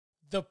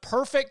The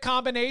perfect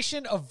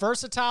combination of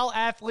versatile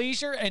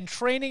athleisure and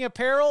training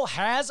apparel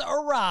has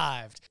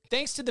arrived.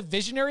 Thanks to the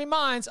visionary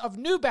minds of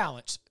New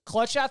Balance,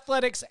 Clutch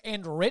Athletics,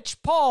 and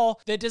Rich Paul,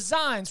 the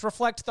designs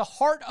reflect the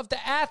heart of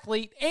the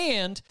athlete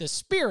and the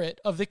spirit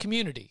of the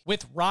community.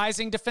 With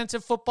rising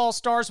defensive football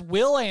stars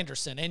Will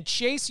Anderson and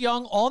Chase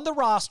Young on the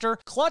roster,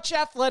 Clutch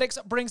Athletics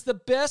brings the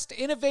best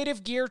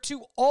innovative gear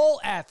to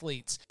all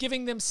athletes,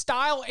 giving them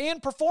style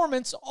and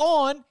performance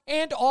on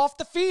and off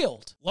the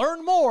field.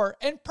 Learn more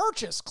and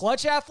purchase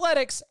Clutch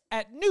Athletics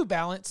at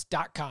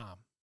newbalance.com.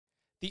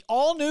 The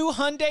all-new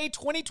Hyundai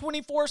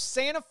 2024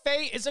 Santa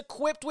Fe is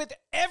equipped with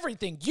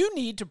everything you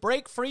need to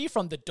break free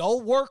from the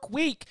dull work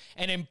week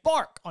and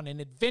embark on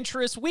an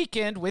adventurous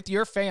weekend with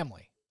your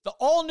family. The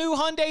all-new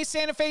Hyundai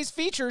Santa Fe's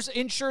features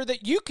ensure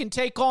that you can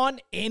take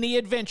on any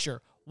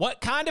adventure.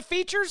 What kind of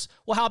features?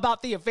 Well, how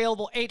about the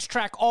available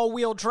H-Track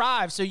all-wheel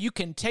drive so you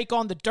can take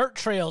on the dirt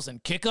trails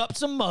and kick up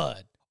some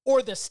mud?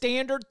 Or the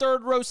standard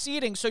third-row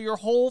seating so your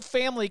whole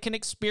family can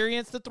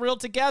experience the thrill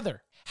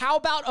together? How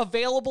about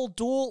available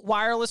dual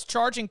wireless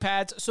charging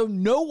pads so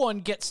no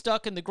one gets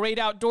stuck in the great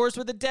outdoors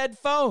with a dead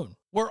phone?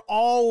 We're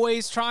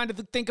always trying to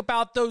think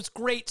about those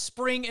great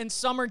spring and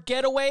summer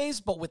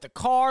getaways, but with a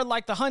car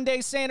like the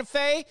Hyundai Santa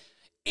Fe,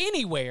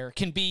 anywhere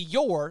can be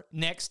your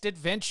next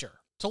adventure.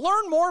 To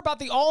learn more about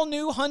the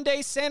all-new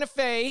Hyundai Santa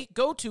Fe,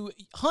 go to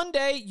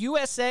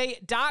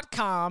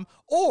HyundaiUSA.com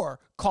or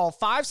call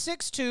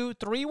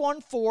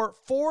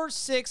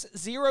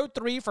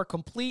 562-314-4603 for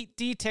complete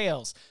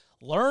details.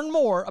 Learn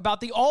more about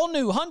the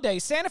all-new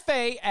Hyundai Santa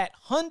Fe at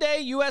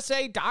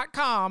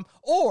HyundaiUSA.com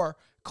or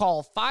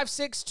call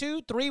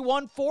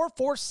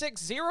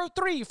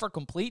 562-314-4603 for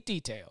complete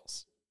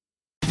details.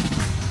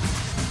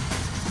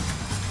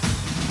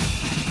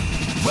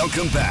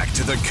 Welcome back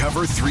to the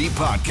Cover 3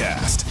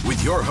 podcast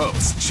with your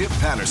hosts, Chip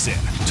Patterson,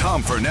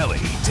 Tom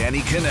Fornelli, Danny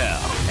Cannell,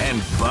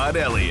 and Bud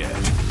Elliott.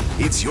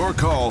 It's your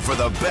call for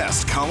the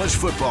best college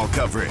football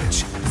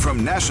coverage,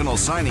 from National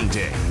Signing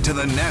Day to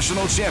the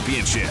National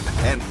Championship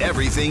and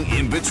everything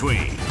in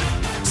between.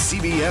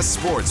 CBS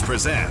Sports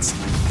presents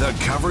the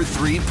Cover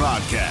 3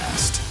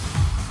 podcast.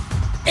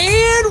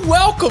 And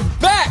welcome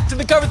back to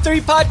the Cover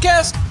 3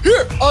 podcast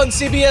here on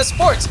CBS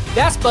Sports.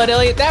 That's Bud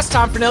Elliott, that's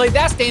Tom Fornelli,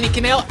 that's Danny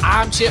Cannell,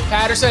 I'm Chip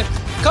Patterson.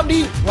 Come to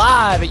you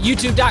live at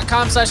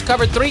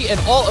youtube.com/cover3 and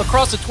all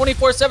across the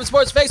 24/7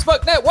 Sports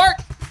Facebook network.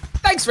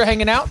 Thanks for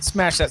hanging out.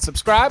 Smash that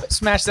subscribe,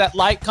 smash that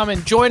like, come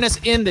and join us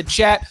in the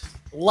chat.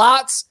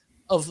 Lots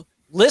of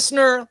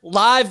listener,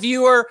 live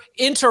viewer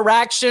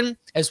interaction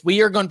as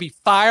we are going to be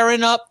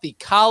firing up the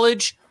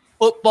college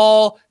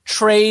football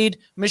trade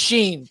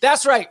machine.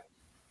 That's right.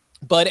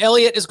 Bud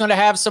Elliott is going to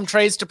have some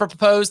trades to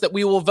propose that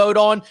we will vote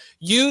on.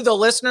 You, the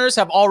listeners,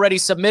 have already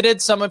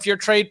submitted some of your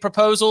trade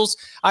proposals.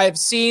 I have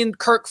seen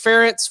Kirk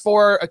Ferentz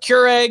for a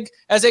Keurig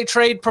as a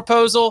trade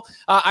proposal.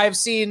 I've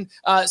seen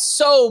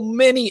so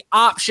many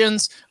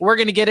options. We're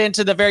going to get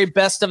into the very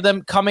best of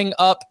them coming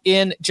up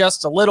in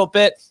just a little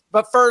bit.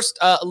 But first,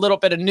 a little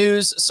bit of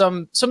news,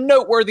 some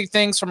noteworthy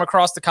things from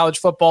across the college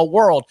football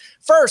world.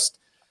 First,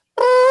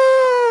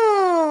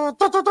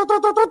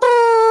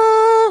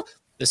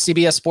 the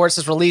CBS Sports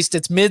has released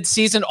its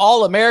mid-season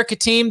All-America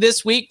team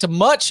this week to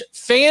much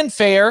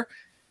fanfare,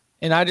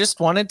 and I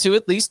just wanted to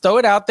at least throw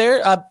it out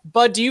there.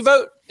 Bud, do you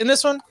vote in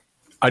this one?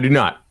 I do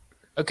not.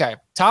 Okay.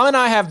 Tom and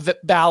I have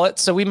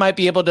ballots, so we might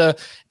be able to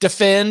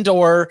defend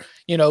or,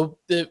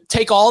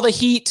 take all the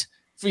heat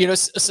for,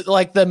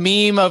 like the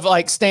meme of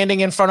like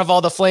standing in front of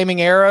all the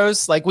flaming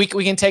arrows. Like we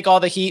can take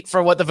all the heat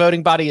for what the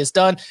voting body has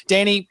done.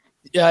 Danny,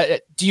 do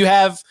you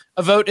have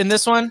a vote in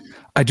this one?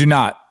 I do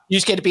not. You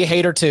just get to be a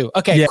hater too.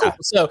 Okay, yeah. Cool.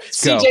 So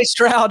CJ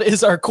Stroud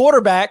is our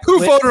quarterback. Who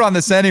voted on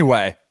this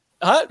anyway?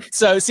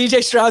 So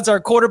CJ Stroud's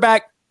our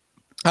quarterback.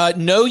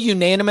 No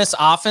unanimous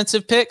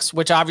offensive picks,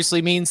 which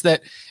obviously means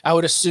that I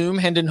would assume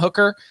Hendon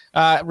Hooker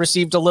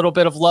received a little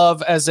bit of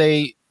love as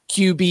a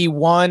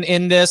QB1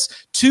 in this.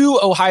 2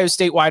 Ohio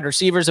State wide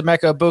receivers,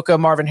 Emeka Egbuka,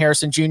 Marvin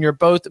Harrison Jr.,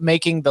 both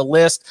making the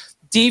list.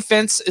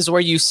 Defense is where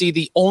you see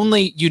the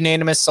only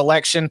unanimous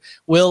selection.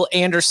 Will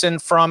Anderson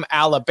from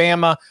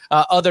Alabama.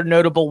 Other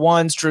notable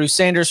ones, Drew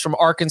Sanders from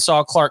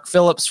Arkansas, Clark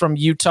Phillips from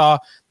Utah,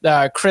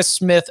 Chris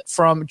Smith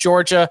from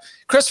Georgia.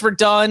 Christopher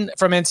Dunn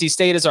from NC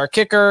State is our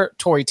kicker.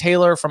 Torrey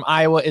Taylor from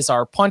Iowa is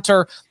our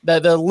punter.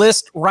 The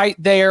list right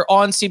there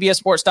on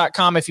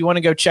CBSSports.com if you want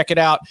to go check it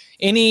out.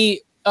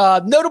 Any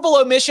notable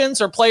omissions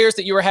or players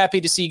that you were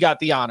happy to see got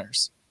the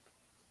honors?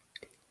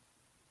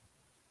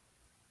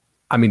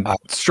 I mean,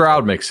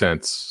 Stroud makes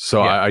sense.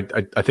 So yeah.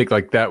 I think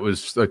like that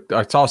was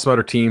I saw some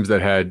other teams that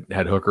had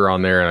Hooker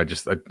on there, and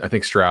I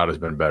think Stroud has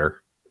been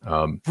better.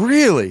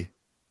 Really?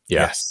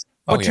 Yeah. Yes.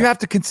 But you have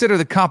to consider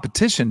the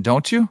competition,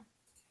 don't you?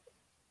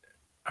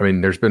 I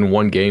mean, there's been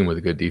one game with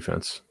a good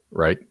defense,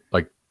 right?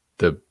 Like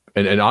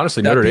and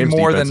honestly, Notre Dame's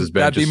defense has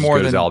been just as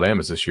good as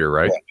Alabama's this year,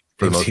 right? Yeah.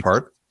 For the most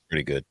part,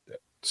 pretty good.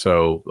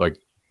 So like,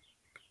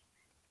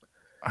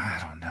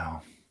 I don't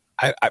know.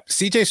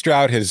 CJ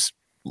Stroud has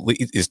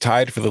is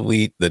tied for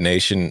the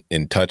nation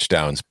in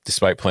touchdowns,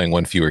 despite playing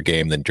one fewer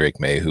game than Drake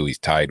May, who he's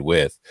tied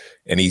with.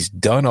 And he's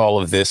done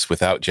all of this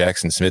without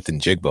Jackson Smith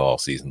and Jigba all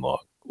season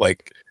long.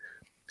 Like,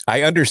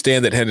 I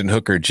understand that Hendon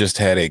Hooker just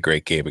had a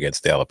great game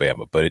against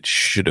Alabama, but it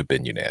should have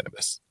been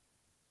unanimous.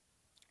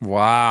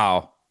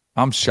 Wow.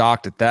 I'm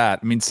shocked at that.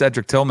 I mean,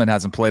 Cedric Tillman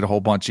hasn't played a whole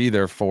bunch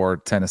either for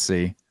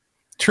Tennessee.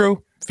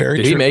 True. Very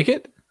true. Did he make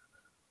it?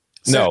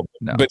 No.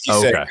 But he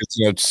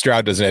said,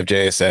 Stroud doesn't have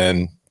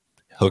JSN.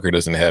 Hooker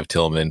doesn't have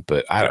Tillman,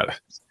 but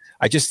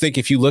I just think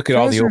if you look at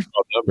all the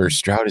overall numbers,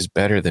 Stroud is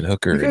better than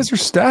Hooker. You guys are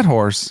stat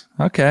whores.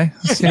 Okay.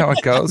 See how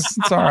it goes.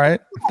 It's all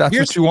right. If that's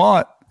what you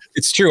want.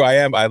 It's true. I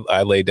am.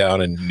 I lay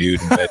down and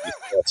nude in bed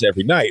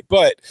every night,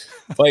 but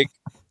like,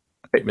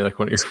 hate me like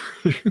one of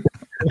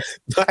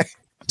your.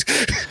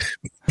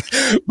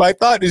 My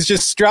thought is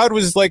just Stroud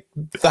was like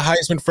the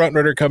Heisman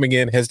frontrunner coming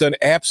in, has done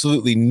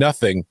absolutely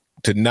nothing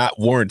to not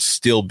warrant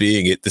still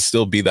being it, to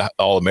still be the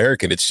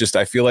All-American. It's just,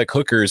 I feel like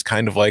Hooker is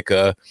kind of like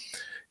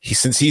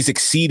since he's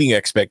exceeding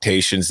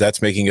expectations,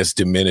 that's making us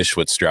diminish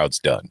what Stroud's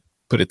done.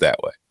 Put it that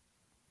way.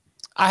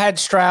 I had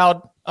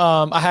Stroud.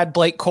 I had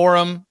Blake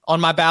Corum on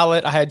my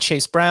ballot. I had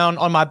Chase Brown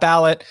on my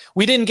ballot.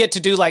 We didn't get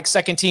to do like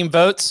second team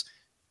votes,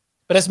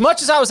 but as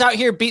much as I was out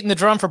here beating the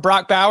drum for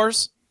Brock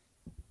Bowers,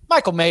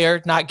 Michael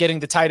Mayer not getting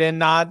the tight end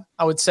nod,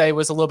 I would say,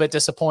 was a little bit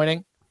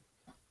disappointing.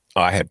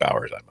 Oh, I had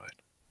Bowers on mine.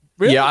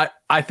 Really? Yeah,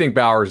 I think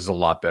Bowers is a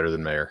lot better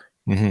than Mayer.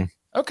 Mm-hmm.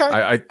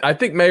 Okay. I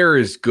think Mayer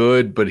is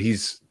good, but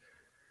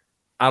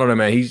I don't know,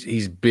 man.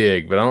 He's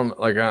big, but I don't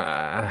like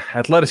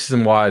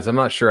athleticism wise. I'm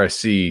not sure I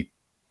see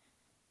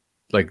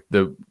like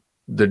the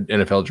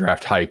NFL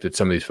draft hype that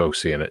some of these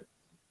folks see in it.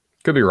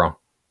 Could be wrong.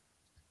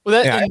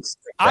 Well,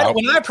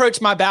 when I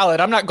approach my ballot,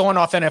 I'm not going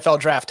off NFL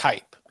draft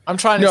hype. I'm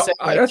trying to say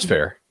that's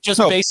fair. Just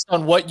based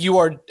on what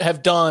you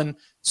have done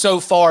so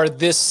far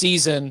this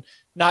season,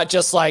 not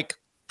just like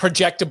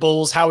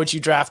projectables. How would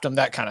you draft them?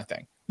 That kind of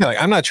thing. Yeah, like,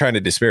 I'm not trying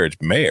to disparage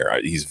Mayer.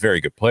 He's a very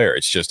good player.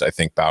 It's just I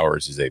think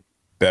Bowers is a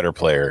better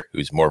player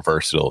who's more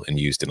versatile and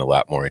used in a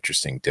lot more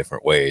interesting,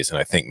 different ways. And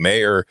I think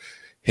Mayer,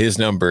 his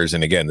numbers,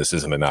 and again, this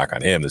isn't a knock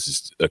on him, this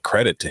is a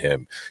credit to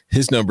him.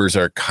 His numbers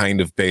are kind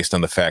of based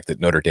on the fact that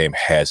Notre Dame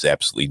has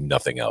absolutely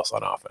nothing else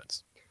on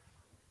offense.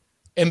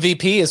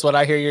 MVP is what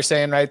I hear you're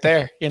saying right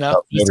there. You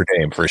know, Notre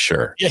Dame for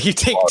sure. Yeah, you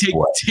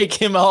take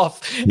him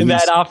off in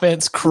that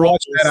offense.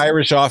 Watch that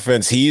Irish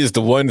offense. He is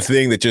the one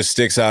thing that just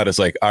sticks out as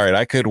like, all right,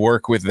 I could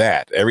work with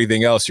that.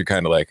 Everything else, you're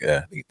kind of like,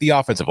 the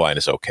offensive line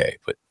is okay,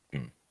 but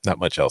not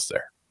much else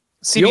there.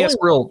 The only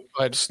real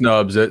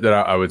snubs that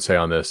I would say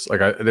on this,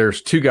 like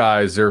there's two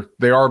guys.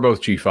 They are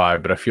both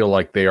G5, but I feel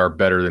like they are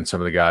better than some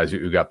of the guys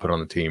who got put on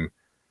the team.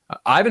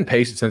 Ivan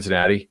Pace at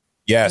Cincinnati,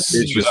 yes,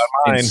 is just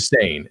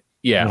insane.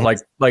 Yeah,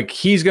 mm-hmm. like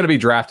he's going to be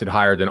drafted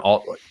higher than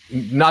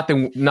not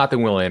than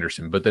Will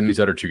Anderson, but then these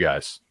other two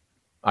guys,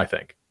 I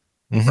think.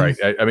 Mm-hmm. Right?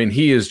 I mean,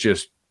 he is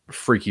just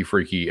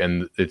freaky,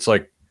 and it's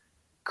like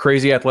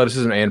crazy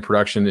athleticism and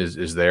production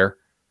is there.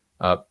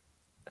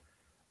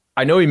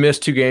 I know he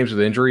missed 2 games with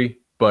injury,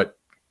 but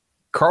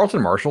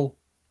Carlton Martial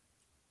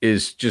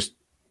is just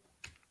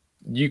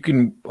you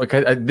can like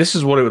this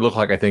is what it would look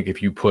like. I think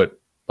if you put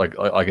like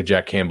a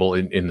Jack Campbell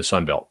in the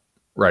Sun Belt,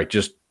 right?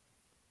 Just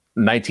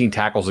 19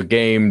 tackles a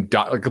game,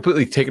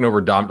 completely taken over.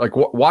 Like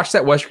watch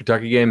that West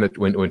Kentucky game that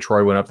when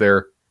Troy went up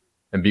there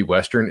and beat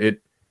Western.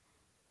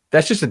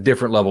 That's just a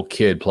different level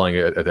kid playing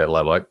at that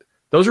level. Like,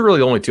 those are really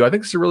the only 2. I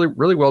think it's a really,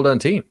 really well done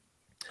team.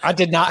 I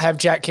did not have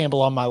Jack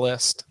Campbell on my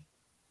list.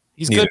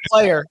 He's a good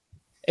player,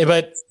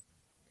 but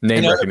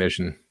name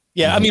recognition.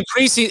 Yeah, I mean,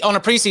 on a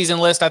preseason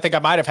list, I think I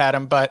might have had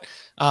him, but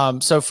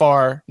so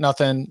far,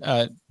 nothing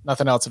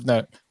else of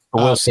note.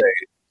 I will say,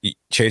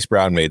 Chase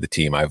Brown made the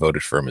team. I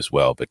voted for him as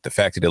well, but the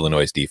fact that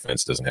Illinois'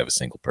 defense doesn't have a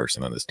single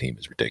person on this team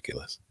is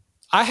ridiculous.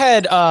 I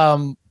had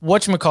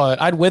whatchamacallit?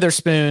 I had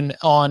Witherspoon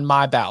on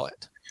my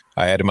ballot.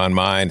 I had him on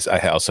mine. I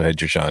also had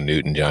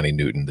Johnny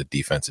Newton, the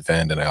defensive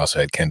end, and I also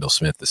had Kendall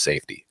Smith, the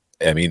safety.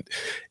 I mean,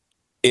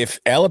 if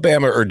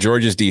Alabama or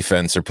Georgia's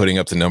defense are putting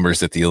up the numbers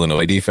that the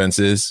Illinois defense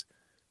is,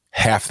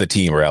 half the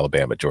team are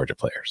Alabama, Georgia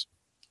players.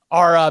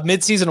 Our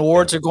midseason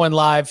awards are going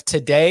live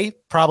today,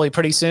 probably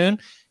pretty soon.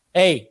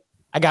 Hey,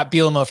 I got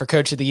Bielema for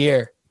Coach of the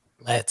Year.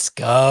 Let's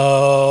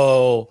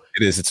go.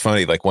 It is. It's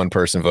funny. Like one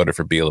person voted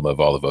for Bielema of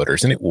all the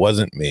voters, and it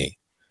wasn't me.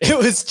 It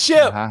was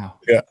Chip. Wow.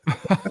 Yeah.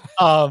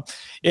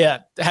 Yeah.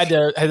 Had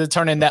to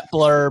turn in that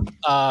blurb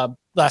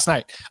last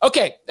night.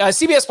 Okay.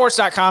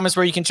 CBSSports.com is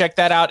where you can check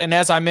that out. And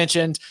as I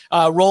mentioned,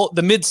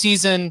 the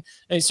midseason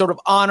sort of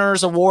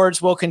honors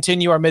awards will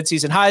continue. Our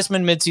midseason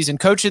Heisman, midseason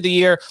Coach of the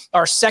Year,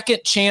 our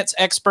second chance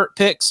expert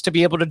picks to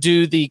be able to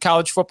do the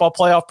college football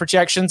playoff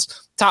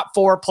projections, top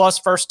 4 plus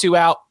first 2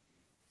 out.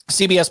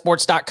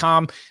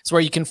 CBSSports.com is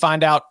where you can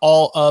find out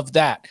all of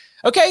that.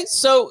 Okay.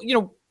 So,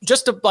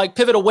 just to like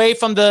pivot away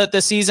from the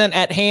season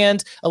at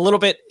hand, a little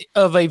bit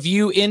of a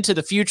view into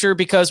the future,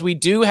 because we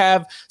do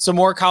have some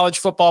more college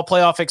football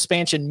playoff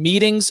expansion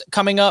meetings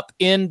coming up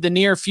in the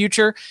near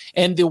future.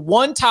 And the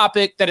one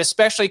topic that,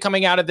 especially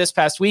coming out of this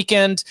past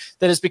weekend,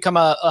 that has become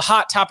a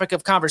hot topic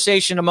of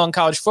conversation among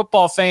college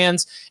football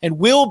fans and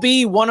will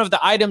be one of the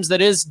items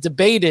that is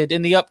debated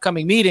in the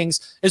upcoming meetings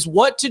is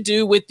what to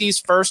do with these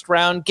first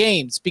round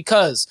games,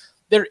 because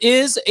there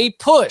is a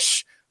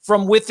push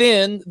from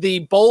within the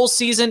bowl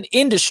season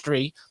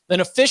industry, an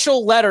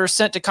official letter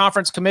sent to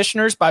conference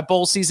commissioners by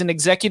bowl season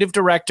executive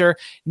director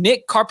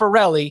Nick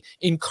Carparelli,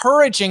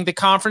 encouraging the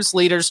conference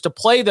leaders to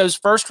play those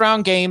first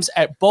round games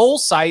at bowl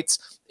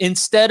sites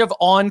instead of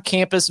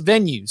on-campus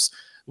venues.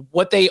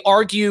 What they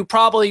argue,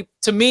 probably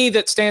to me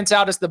that stands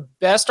out as the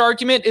best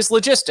argument, is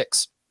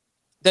logistics.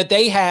 That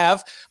they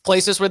have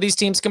places where these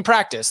teams can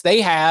practice.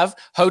 They have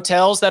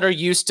hotels that are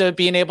used to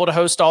being able to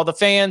host all the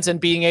fans and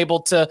being able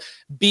to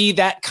be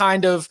that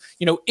kind of,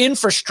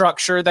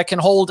 infrastructure that can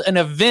hold an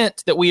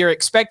event that we are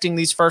expecting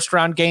these first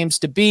round games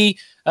to be.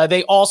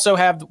 They also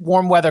have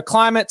warm weather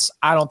climates.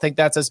 I don't think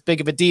that's as big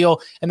of a deal.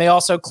 And they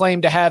also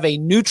claim to have a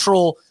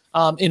neutral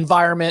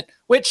environment,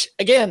 which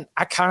again,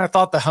 I kind of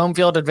thought the home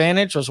field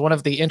advantage was one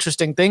of the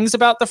interesting things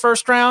about the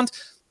first round.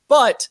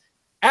 But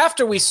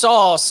after we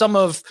saw some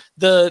of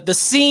the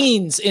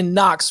scenes in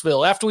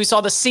Knoxville, after we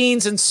saw the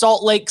scenes in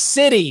Salt Lake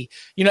City,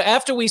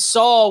 after we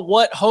saw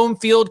what home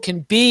field can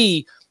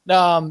be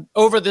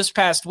over this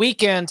past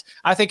weekend,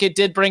 I think it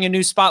did bring a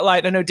new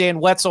spotlight. I know Dan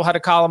Wetzel had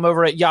a column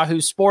over at Yahoo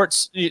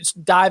Sports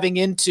diving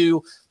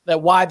into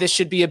why this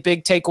should be a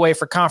big takeaway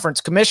for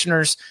conference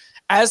commissioners.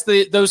 As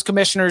those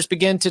commissioners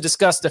begin to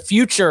discuss the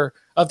future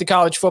of the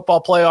college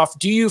football playoff,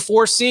 do you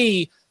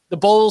foresee the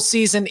bowl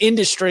season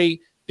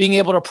industry being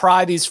able to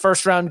pry these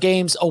first round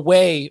games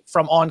away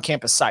from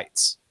on-campus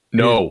sites?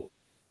 No.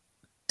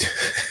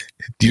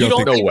 You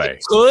don't think no way.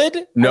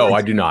 Could? No,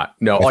 I do not.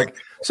 No,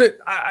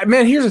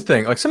 man, here's the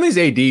thing. Like, some of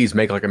these ADs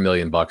make like $1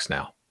 million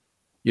now.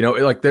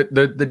 Like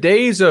the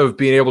days of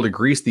being able to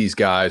grease these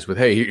guys with,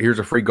 hey, here's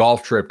a free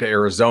golf trip to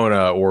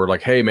Arizona, or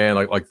like, hey man,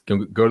 like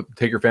go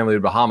take your family to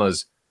the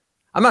Bahamas.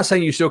 I'm not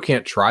saying you still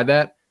can't try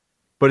that,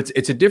 but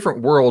it's a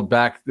different world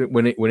back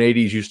when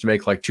ADs used to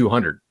make like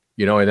 200.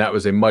 And that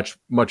was a much,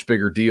 much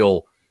bigger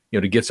deal,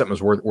 to get something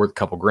that's worth a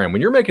couple grand.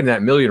 When you're making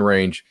that million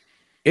range,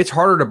 it's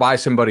harder to buy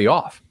somebody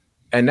off.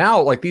 And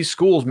now, like, these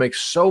schools make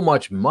so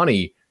much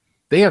money.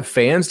 They have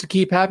fans to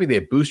keep happy. They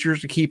have boosters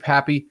to keep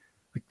happy.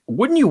 Like,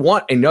 wouldn't you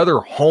want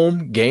another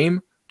home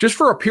game? Just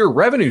for a pure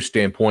revenue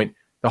standpoint,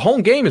 the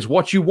home game is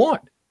what you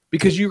want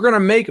because you're going to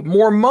make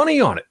more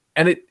money on it.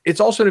 And it's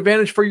also an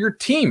advantage for your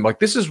team. Like,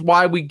 this is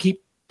why we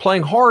keep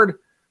playing hard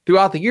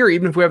throughout the year.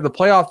 Even if we have the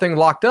playoff thing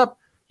locked up,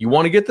 you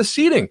want to get the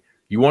seeding.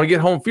 You want to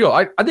get home field.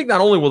 I think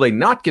not only will they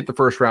not get the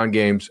first round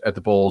games at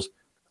the bowls,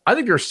 I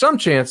think there's some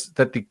chance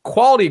that the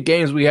quality of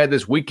games we had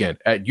this weekend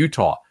at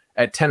Utah,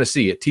 at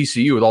Tennessee, at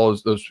TCU with all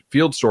those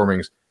field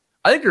stormings,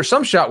 I think there's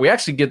some shot we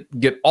actually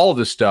get all of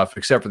this stuff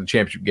except for the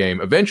championship game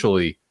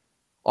eventually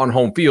on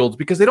home fields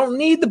because they don't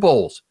need the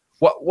bowls.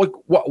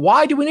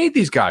 Why do we need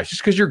these guys?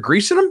 Just because you're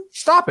greasing them?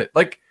 Stop it.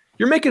 Like,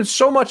 you're making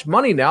so much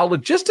money now.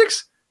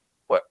 Logistics?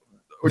 What?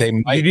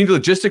 You need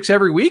logistics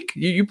every week?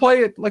 You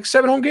play like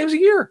 7 home games a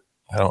year.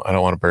 I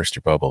don't want to burst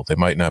your bubble. They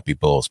might not be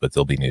bowls, but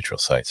they'll be neutral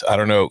sites. I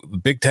don't know.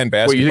 Big Ten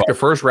basketball. Wait, you think the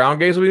first round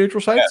games will be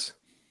neutral sites? Yeah.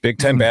 Big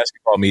Ten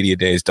basketball media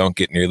days don't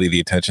get nearly the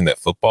attention that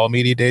football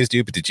media days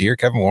do. But did you hear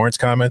Kevin Warren's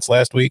comments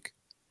last week?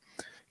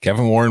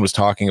 Kevin Warren was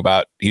talking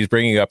about, he's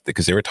bringing up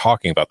because they were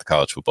talking about the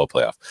college football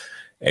playoff.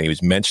 And he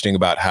was mentioning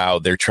about how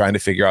they're trying to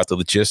figure out the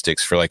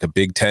logistics for like a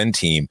Big Ten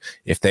team.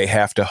 If they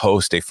have to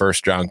host a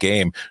first round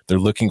game, they're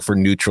looking for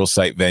neutral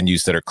site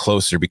venues that are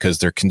closer because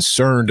they're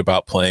concerned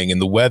about playing in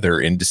the weather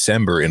in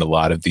December in a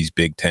lot of these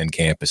Big Ten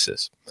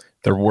campuses.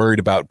 They're worried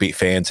about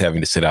fans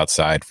having to sit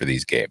outside for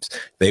these games.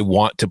 They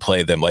want to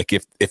play them. Like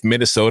if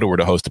Minnesota were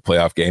to host a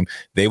playoff game,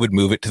 they would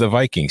move it to the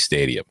Viking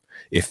Stadium.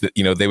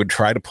 They would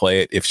try to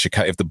play it. If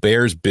the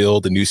Bears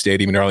build a new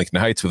stadium in Arlington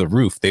Heights with a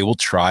roof, they will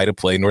try to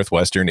play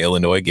Northwestern,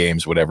 Illinois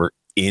games, whatever,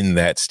 in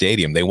that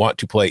stadium. They want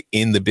to play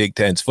in the Big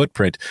Ten's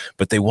footprint,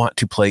 but they want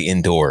to play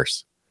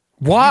indoors.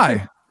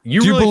 Why? Do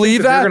you really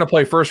believe that they're going to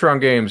play first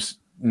round games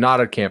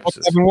not at campuses?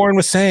 Well, Kevin Warren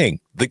was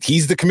saying that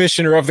he's the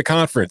commissioner of the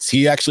conference.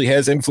 He actually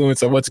has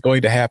influence on what's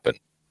going to happen.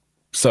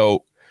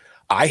 So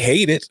I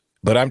hate it,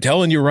 but I'm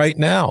telling you right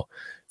now,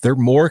 they're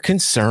more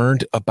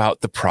concerned about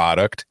the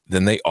product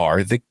than they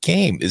are the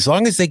game. As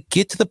long as they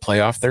get to the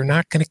playoff, they're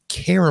not going to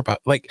care about,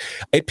 like,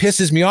 it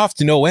pisses me off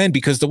to no end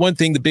because the one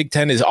thing the Big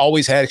Ten has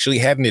always actually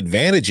had an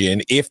advantage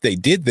in, if they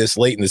did this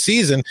late in the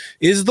season,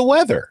 is the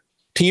weather.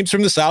 Teams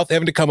from the South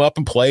having to come up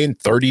and play in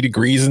 30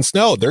 degrees and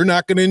snow. They're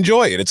not going to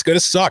enjoy it. It's going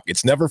to suck.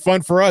 It's never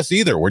fun for us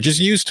either. We're just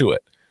used to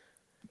it.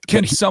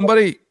 Can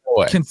somebody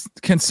boy.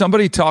 Can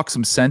somebody talk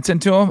some sense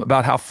into him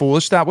about how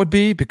foolish that would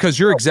be? Because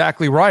you're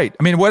exactly right.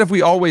 I mean, what if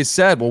we always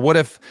said, well, what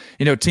if,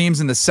 teams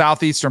in the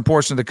southeastern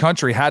portion of the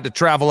country had to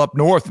travel up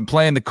north and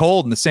play in the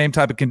cold in the same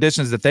type of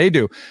conditions that they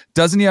do?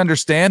 Doesn't he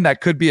understand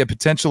that could be a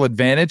potential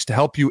advantage to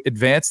help you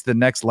advance to the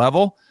next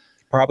level?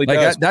 Probably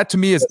does. That to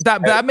me is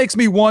that makes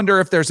me wonder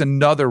if there's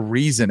another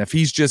reason, if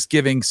he's just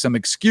giving some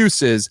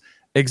excuses.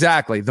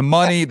 Exactly. The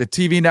money, the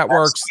TV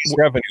networks.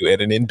 Revenue at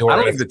an indoor. I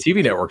don't think the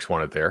TV networks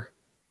want it there.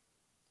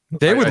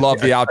 They would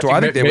love the outdoor. I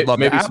think they would love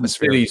the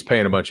atmosphere. Maybe he's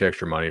paying a bunch of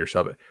extra money or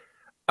something.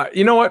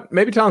 You know what?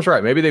 Maybe Tom's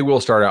right. Maybe they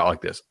will start out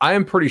like this. I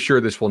am pretty sure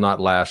this will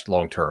not last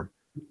long term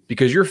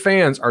because your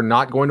fans are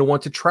not going to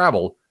want to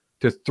travel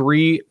to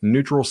 3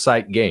 neutral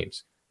site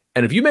games.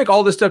 And if you make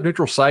all this stuff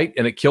neutral site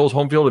and it kills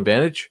home field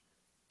advantage,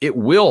 it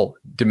will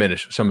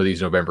diminish some of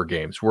these November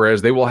games,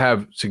 whereas they will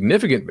have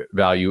significant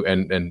value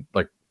and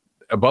like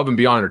above and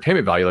beyond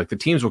entertainment value. Like the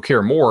teams will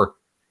care more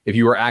if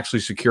you are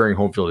actually securing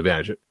home field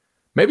advantage.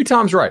 Maybe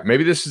Tom's right.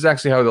 Maybe this is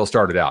actually how they'll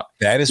start it out.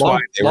 That is why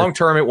long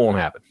term it won't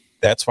happen.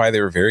 That's why they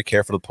were very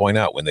careful to point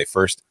out when they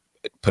first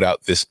put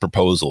out this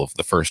proposal of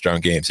the first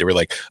round games. They were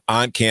like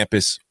on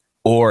campus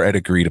or at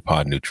agreed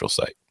upon neutral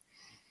site.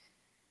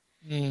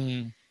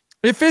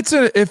 If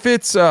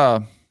it's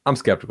I'm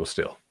skeptical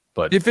still.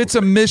 But if it's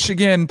a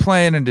Michigan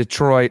playing in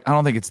Detroit, I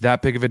don't think it's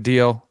that big of a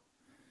deal.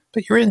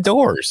 But you're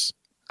indoors.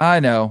 I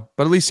know,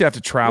 but at least you have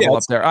to travel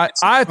up there. I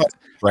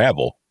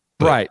travel.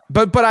 Right.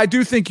 But I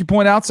do think you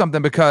point out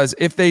something, because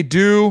if they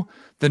do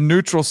the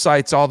neutral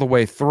sites all the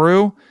way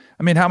through,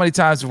 I mean, how many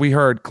times have we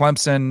heard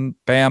Clemson,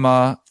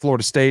 Bama,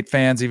 Florida State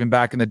fans, even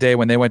back in the day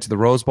when they went to the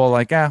Rose Bowl,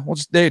 like,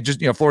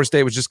 Florida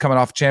State was just coming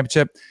off a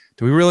championship.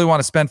 Do we really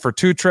want to spend for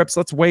 2 trips?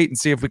 Let's wait and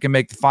see if we can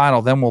make the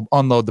final. Then we'll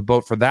unload the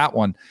boat for that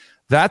one.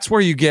 That's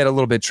where you get a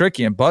little bit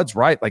tricky. And Bud's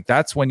right. Like,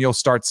 that's when you'll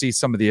start to see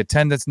some of the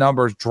attendance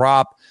numbers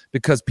drop,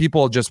 because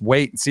people just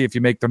wait and see if you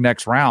make the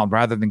next round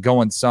rather than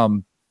going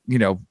some,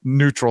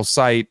 neutral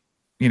site,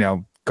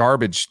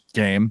 garbage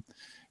game,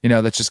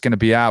 that's just going to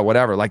be out,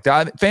 whatever. Like,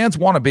 the fans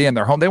want to be in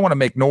their home. They want to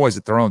make noise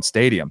at their own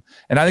stadium.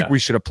 And I think we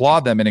should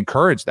applaud them and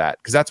encourage that,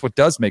 because that's what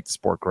does make the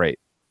sport great.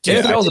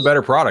 NFL is a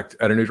better product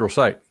at a neutral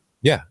site.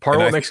 Yeah. Part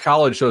of what makes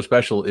college so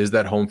special is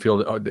that home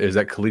field, is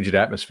that collegiate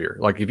atmosphere.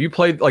 Like, if you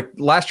played like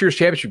last year's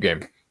championship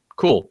game,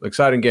 cool,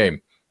 exciting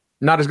game.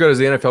 Not as good as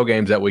the NFL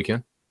games that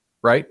weekend,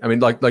 right? I mean,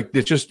 like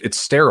it's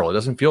sterile. It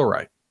doesn't feel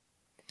right.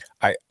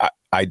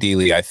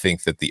 Ideally, I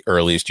think that the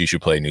earliest you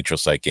should play a neutral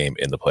site game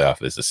in the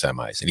playoff is the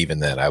semis. And even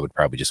then, I would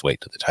probably just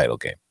wait to the title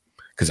game.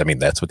 Because, I mean,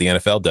 that's what the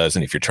NFL does.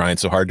 And if you're trying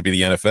so hard to be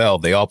the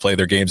NFL, they all play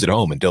their games at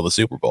home until the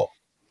Super Bowl.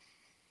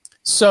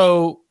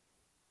 So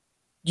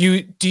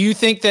do you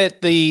think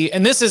that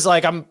and this is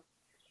like, I'm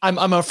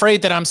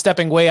afraid that I'm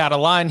stepping way out of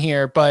line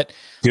here, but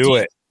do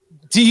it.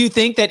 Do you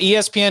think that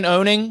ESPN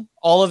owning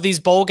all of these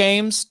bowl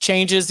games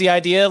changes the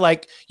idea?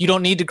 Like, you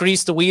don't need to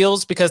grease the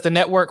wheels because the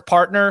network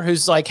partner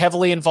who's like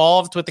heavily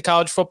involved with the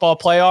college football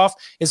playoff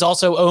is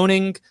also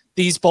owning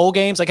these bowl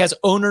games, like has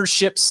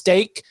ownership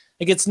stake.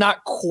 Like, it's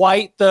not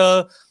quite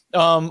the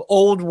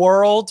old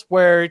world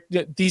where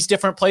these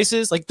different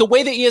places, like the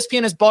way that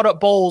ESPN has bought up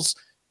bowls,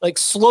 like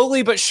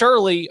slowly but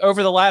surely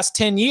over the last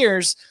 10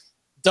 years,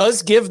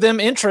 does give them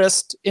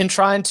interest in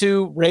trying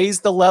to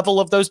raise the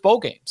level of those bowl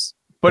games.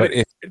 But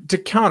to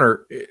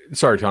counter,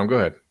 sorry, Tom, go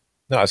ahead.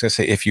 No, I was going to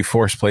say, if you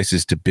force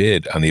places to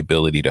bid on the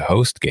ability to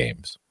host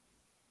games,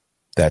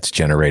 that's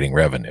generating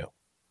revenue.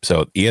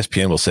 So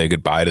ESPN will say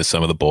goodbye to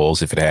some of the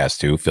bowls if it has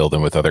to, fill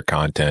them with other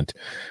content.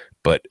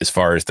 But as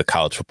far as the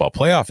college football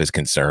playoff is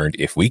concerned,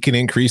 if we can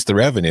increase the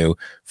revenue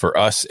for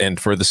us and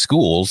for the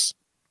schools,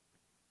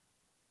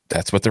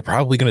 that's what they're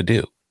probably going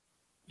to do.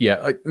 Yeah,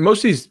 like most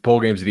of these bowl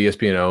games that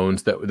ESPN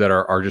owns that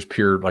are just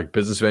pure like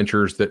business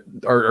ventures that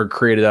are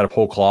created out of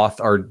whole cloth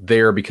are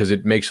there because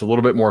it makes a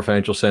little bit more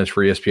financial sense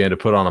for ESPN to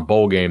put on a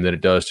bowl game than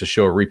it does to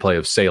show a replay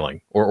of sailing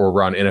or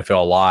run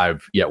NFL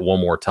Live yet one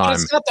more time.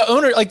 But it's not the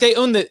owner, like they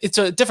own it's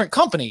a different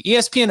company.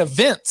 ESPN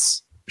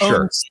Events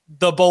owns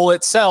the bowl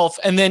itself,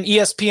 and then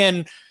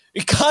ESPN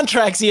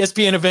contracts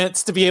ESPN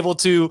Events to be able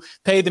to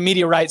pay the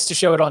media rights to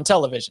show it on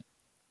television.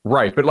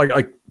 Right, but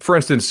like for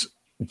instance,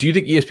 do you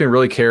think ESPN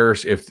really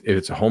cares if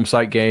it's a home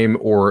site game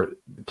or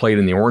played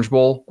in the Orange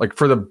Bowl? Like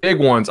for the big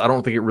ones, I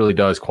don't think it really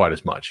does quite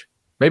as much.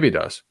 Maybe it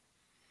does.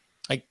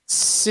 Like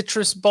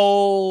Citrus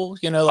Bowl,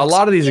 like a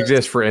lot of these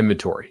exist for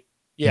inventory.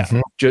 Yeah.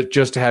 Mm-hmm.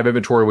 Just to have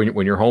inventory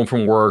when you're home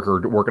from work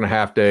or working a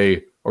half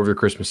day over the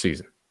Christmas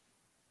season.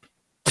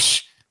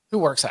 Who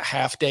works a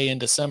half day in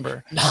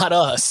December? Not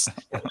us.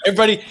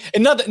 Everybody,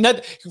 and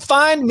not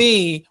find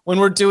me when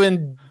we're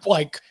doing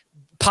like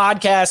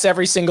podcasts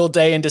every single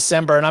day in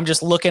December, and I'm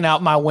just looking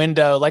out my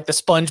window like the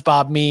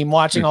SpongeBob meme,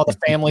 watching all the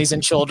families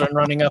and children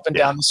running up and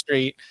down the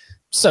street.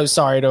 So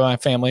sorry to my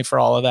family for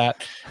all of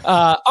that.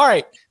 All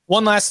right,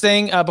 one last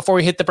thing before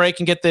we hit the break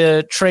and get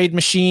the trade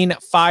machine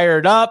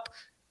fired up.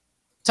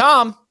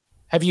 Tom,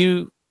 have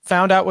you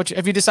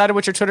decided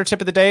what your Twitter tip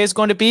of the day is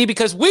going to be?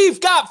 Because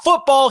we've got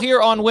football here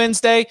on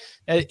Wednesday.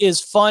 It is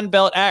Fun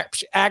Belt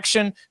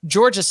action.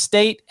 Georgia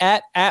State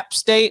at App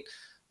State.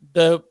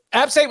 The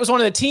App State was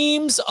one of the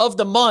teams of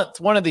the month,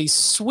 one of the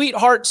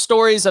sweetheart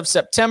stories of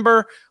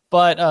September,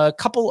 but a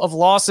couple of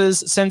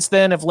losses since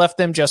then have left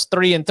them just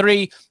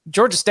 3-3.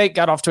 Georgia State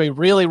got off to a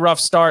really rough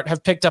start,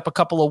 have picked up a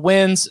couple of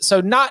wins.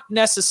 So not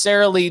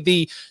necessarily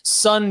the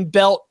Sun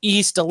Belt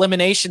East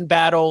elimination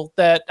battle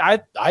that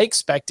I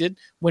expected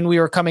when we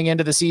were coming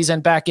into the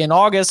season back in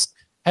August.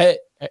 Hey,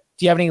 do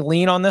you have any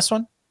lean on this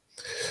one?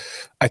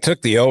 I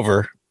took the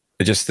over.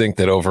 I just think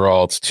that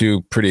overall it's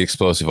two pretty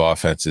explosive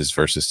offenses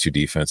versus two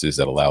defenses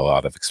that allow a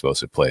lot of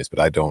explosive plays, but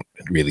I don't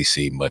really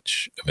see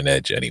much of an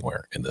edge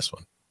anywhere in this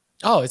one.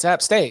 Oh, it's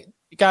App State.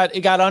 It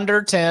got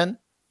under 10.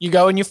 You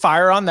go and you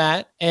fire on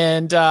that,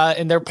 and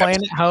they're playing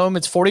at home.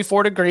 It's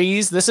 44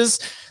 degrees. This is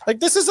a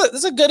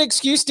good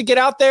excuse to get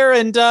out there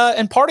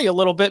and party a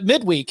little bit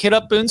midweek. Hit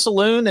up Boone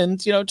Saloon and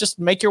just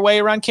make your way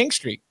around King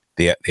Street.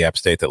 The App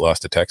State that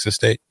lost to Texas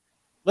State.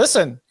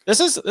 Listen, this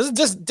is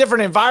just a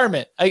different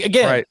environment.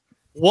 Again, right.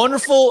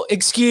 Wonderful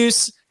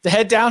excuse to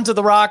head down to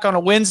the Rock on a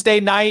Wednesday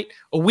night,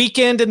 a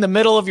weekend in the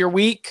middle of your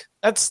week.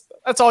 That's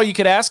all you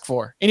could ask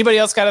for. Anybody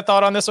else got a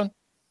thought on this one?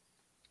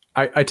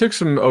 I took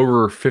some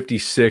over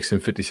 56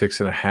 and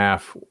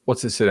 56.5.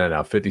 What's it sit at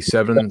now?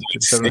 57,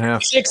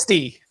 57.5?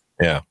 60.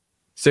 Yeah.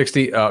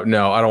 60.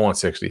 No, I don't want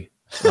 60.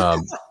 Yeah.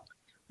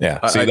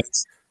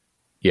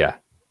 Yeah.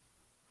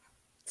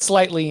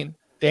 Slight lean.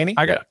 Danny?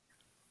 I got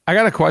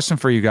a question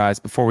for you guys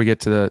before we get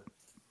to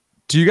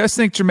do you guys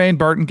think Jermaine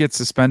Burton gets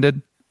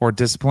suspended or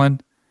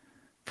disciplined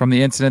from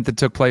the incident that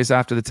took place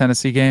after the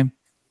Tennessee game?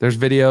 There's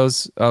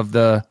videos of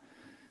the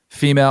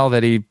female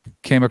that he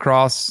came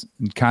across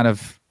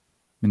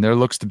and there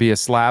looks to be a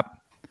slap.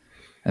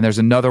 And there's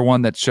another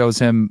one that shows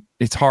him.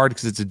 It's hard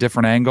because it's a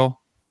different angle.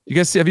 You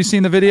guys have you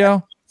seen the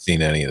video?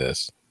 Seen any of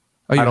this?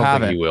 Oh, you I don't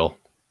haven't? think you will.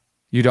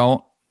 You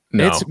don't?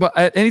 No.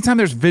 Anytime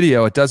there's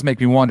video, it does make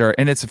me wonder,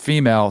 and it's a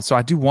female, so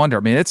I do wonder. I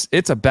mean,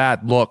 it's a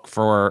bad look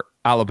for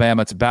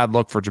Alabama. It's a bad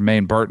look for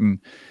Jermaine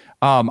Burton.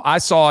 I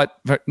saw it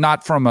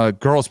not from a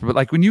girl's, but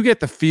like when you get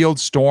the field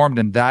stormed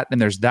and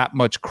there's that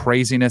much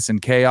craziness and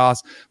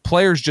chaos,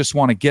 players just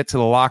want to get to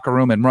the locker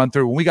room and run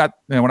through. When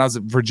I was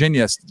at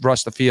Virginia,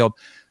 rushed the field,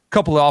 a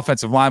couple of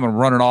offensive linemen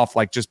running off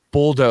like just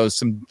bulldoze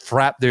some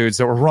frat dudes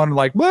that were running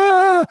like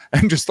wah,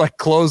 and just like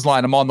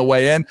clothesline them on the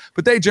way in.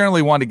 But they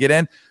generally want to get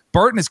in.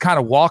 Burton is kind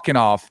of walking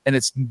off, and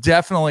it's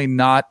definitely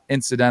not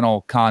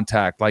incidental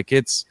contact. Like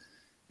it's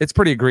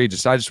pretty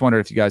egregious. I just wonder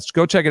if you guys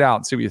go check it out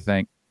and see what you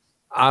think.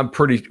 I'm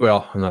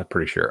not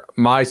pretty sure.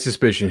 My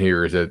suspicion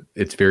here is that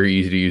it's very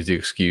easy to use the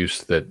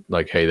excuse that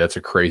like, hey, that's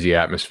a crazy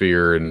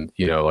atmosphere, and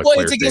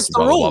it's against the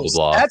rules.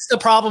 Blah, blah, blah. That's the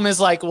problem. Is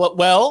like,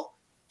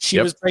 she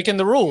was breaking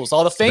the rules.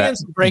 All the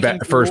fans were breaking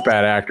the first rules.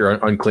 Bad actor,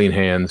 unclean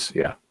hands.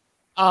 Yeah.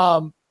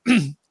 I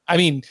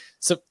mean,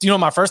 so do you know what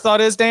my first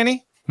thought is,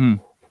 Danny?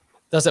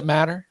 Does it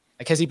matter?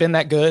 Like, has he been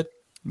that good?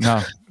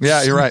 No.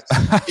 Yeah, you're right.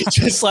 It's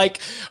just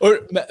like, or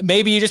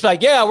maybe you just be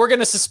like, yeah, we're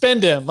going to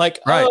suspend him. Like,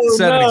 right.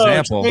 Set an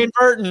example. Jermaine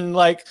Burton,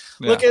 like,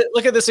 look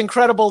at this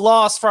incredible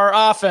loss for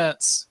our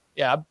offense.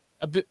 Yeah,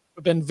 I've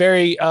been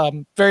very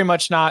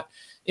much not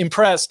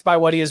impressed by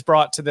what he has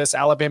brought to this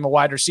Alabama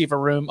wide receiver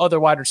room. Other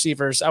wide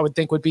receivers I would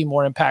think would be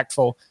more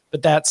impactful,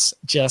 but that's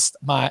just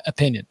my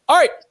opinion. All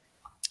right.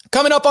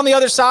 Coming up on the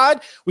other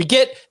side, we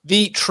get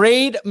the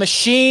trade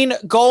machine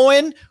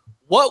going.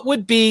 What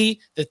would be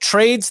the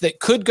trades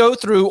that could go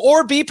through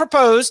or be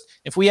proposed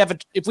if we had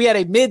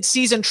a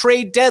mid-season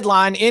trade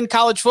deadline in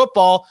college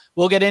football?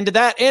 We'll get into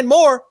that and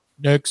more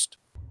next.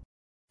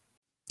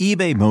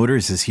 eBay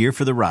Motors is here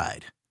for the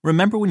ride.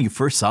 Remember when you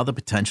first saw the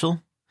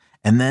potential?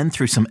 And then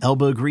through some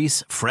elbow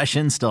grease, fresh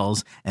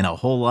installs, and a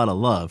whole lot of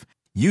love,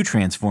 you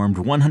transformed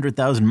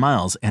 100,000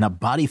 miles and a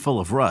body full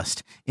of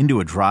rust into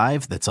a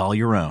drive that's all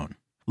your own.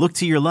 Look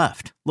to your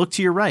left. Look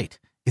to your right.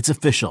 It's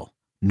official.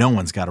 No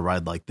one's got a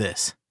ride like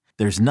this.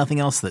 There's nothing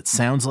else that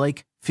sounds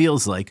like,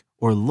 feels like,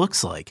 or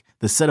looks like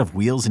the set of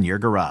wheels in your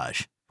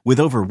garage. With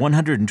over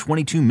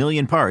 122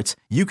 million parts,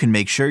 you can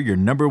make sure your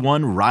number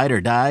one ride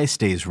or die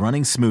stays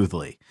running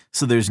smoothly,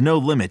 so there's no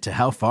limit to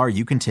how far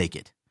you can take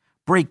it.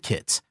 Brake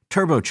kits,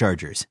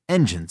 turbochargers,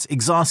 engines,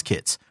 exhaust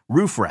kits,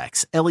 roof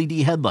racks, LED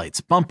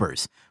headlights,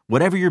 bumpers,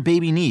 whatever your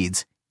baby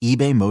needs,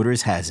 eBay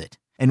Motors has it.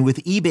 And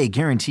with eBay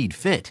Guaranteed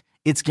Fit,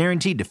 it's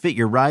guaranteed to fit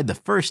your ride the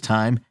first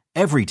time,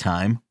 every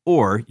time,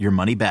 or your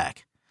money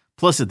back.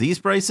 Plus, at these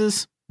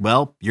prices,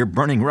 well, you're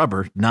burning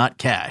rubber, not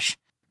cash.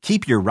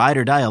 Keep your ride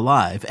or die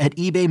alive at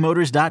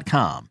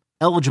ebaymotors.com.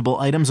 Eligible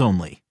items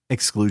only.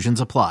 Exclusions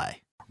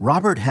apply.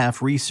 Robert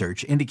Half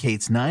research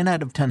indicates 9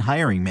 out of 10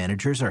 hiring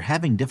managers are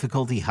having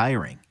difficulty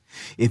hiring.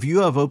 If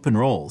you have open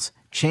roles,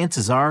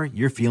 chances are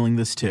you're feeling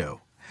this too.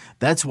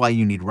 That's why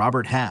you need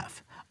Robert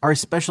Half. Our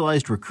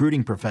specialized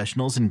recruiting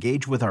professionals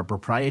engage with our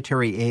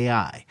proprietary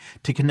AI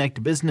to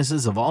connect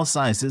businesses of all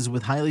sizes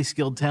with highly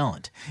skilled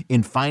talent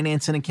in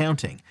finance and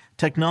accounting,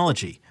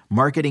 technology,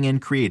 marketing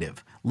and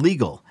creative,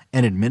 legal,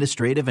 and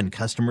administrative and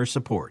customer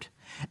support.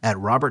 At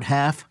Robert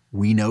Half,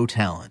 we know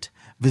talent.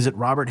 Visit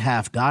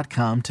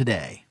roberthalf.com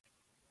today.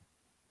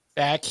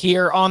 Back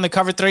here on the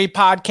Cover 3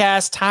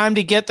 podcast, time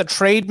to get the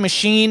trade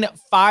machine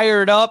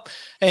fired up.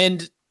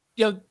 And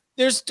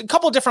there's a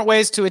couple different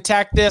ways to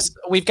attack this.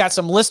 We've got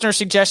some listener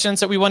suggestions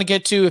that we want to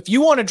get to. If you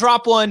want to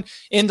drop one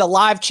in the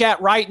live chat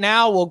right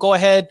now, we'll go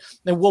ahead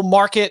and we'll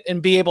mark it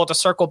and be able to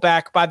circle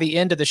back by the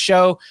end of the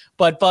show.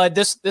 But Bud,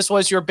 this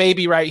was your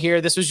baby right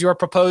here. This was your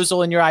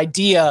proposal and your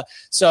idea.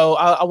 So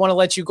I want to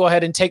let you go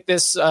ahead and take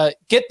this,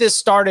 get this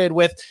started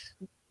with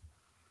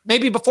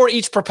maybe before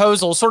each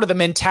proposal, sort of the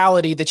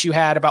mentality that you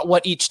had about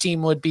what each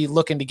team would be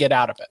looking to get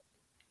out of it.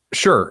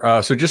 Sure.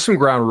 So just some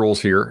ground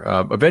rules here.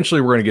 Eventually,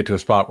 we're going to get to a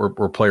spot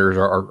where players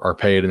are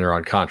paid and they're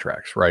on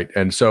contracts, right?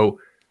 And so,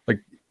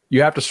 like,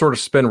 you have to sort of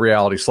spin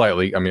reality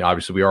slightly. I mean,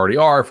 obviously, we already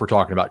are if we're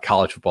talking about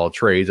college football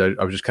trades. I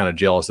was just kind of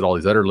jealous that all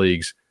these other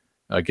leagues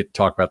get to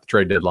talk about the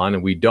trade deadline,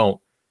 and we don't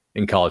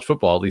in college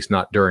football, at least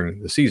not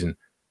during the season.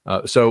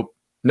 So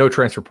no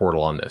transfer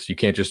portal on this. You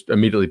can't just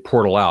immediately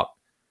portal out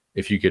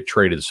if you get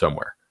traded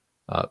somewhere.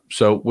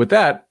 So with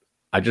that,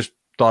 I just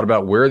thought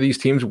about where are these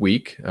teams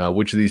weak,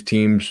 which of these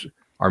teams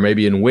are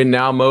maybe in win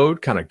now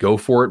mode, kind of go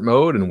for it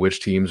mode, and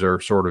which teams are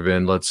sort of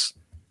in let's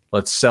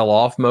sell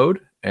off mode.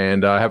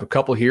 And I have a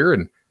couple here,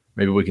 and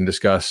maybe we can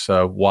discuss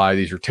why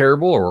these are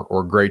terrible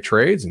or great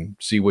trades and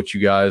see what you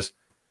guys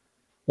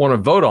want to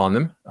vote on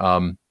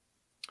them.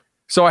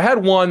 So I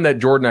had one that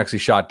Jordan actually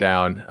shot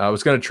down. I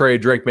was going to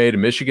trade Drake May to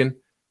Michigan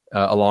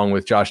along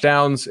with Josh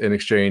Downs in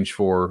exchange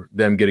for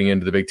them getting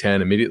into the Big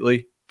Ten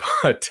immediately.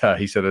 But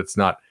he said it's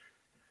not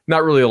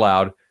really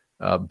allowed.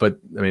 But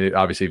I mean,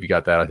 obviously, if you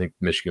got that, I think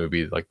Michigan would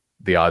be like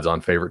the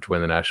odds-on favorite to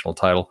win the national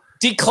title.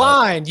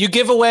 Decline. You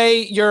give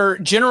away your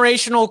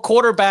generational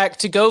quarterback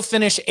to go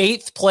finish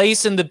 8th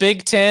place in the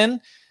Big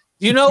Ten.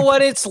 You know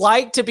what it's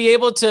like to be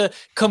able to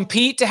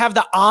compete, to have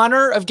the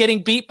honor of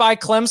getting beat by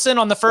Clemson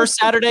on the first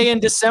Saturday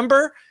in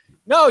December?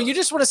 No, you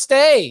just want to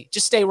stay.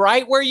 Just stay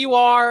right where you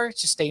are.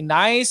 Just stay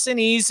nice and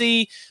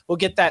easy. We'll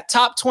get that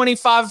top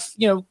 25,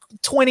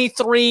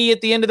 23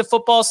 at the end of the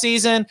football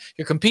season.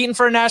 You're competing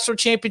for a national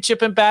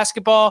championship in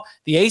basketball.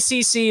 The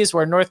ACC is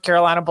where North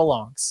Carolina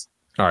belongs.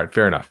 All right,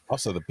 fair enough.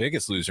 Also, the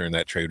biggest loser in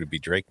that trade would be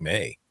Drake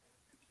May.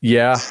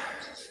 Yeah.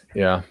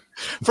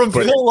 From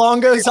Phil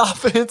Longo's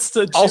offense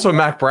to also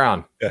Mac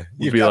Brown. Yeah,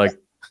 you'd be like,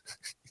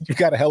 you've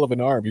got a hell of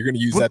an arm. You're going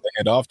to use that to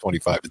hand off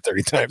 25 to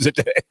 30 times a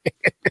day.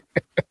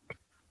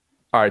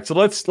 All right, so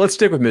let's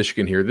stick with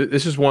Michigan here.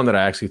 This is one that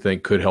I actually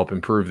think could help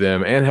improve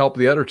them and help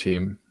the other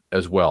team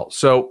as well.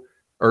 So,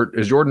 or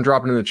is Jordan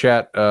dropping in the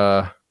chat?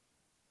 Okay,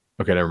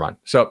 never mind.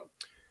 So,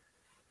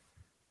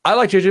 I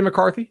like J.J.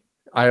 McCarthy.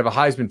 I have a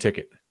Heisman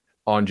ticket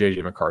on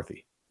J.J.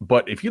 McCarthy.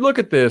 But if you look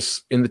at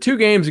this, in the 2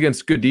 games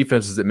against good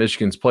defenses that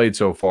Michigan's played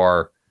so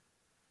far,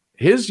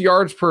 his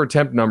yards per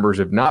attempt numbers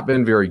have not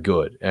been very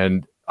good.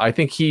 And I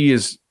think he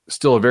is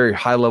still a very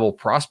high-level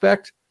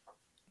prospect,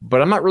 but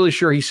I'm not really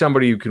sure he's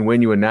somebody who can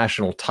win you a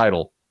national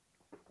title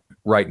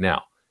right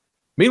now.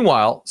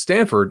 Meanwhile,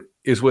 Stanford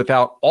is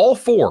without all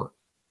 4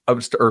 of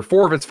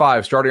its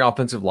 5 starting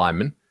offensive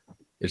linemen.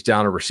 It's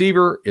down a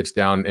receiver. It's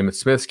down Emmitt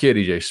Smith's kid,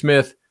 EJ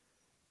Smith.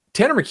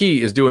 Tanner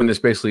McKee is doing this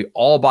basically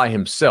all by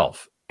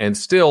himself and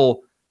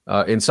still,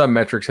 in some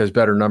metrics, has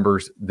better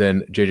numbers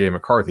than J.J.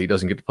 McCarthy. He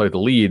doesn't get to play the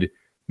lead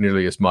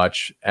nearly as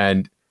much.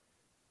 And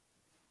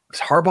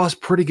Harbaugh's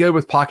pretty good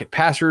with pocket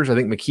passers. I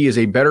think McKee is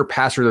a better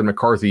passer than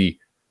McCarthy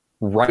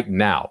right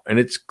now. And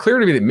it's clear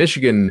to me that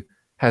Michigan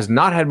has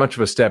not had much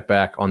of a step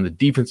back on the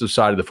defensive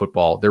side of the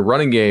football. Their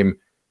running game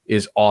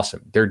is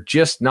awesome. They're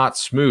just not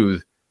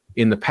smooth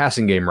in the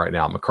passing game right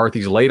now.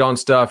 McCarthy's late on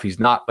stuff. He's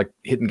not like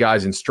hitting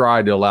guys in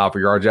stride to allow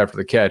for yards after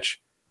the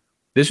catch.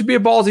 This would be a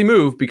ballsy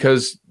move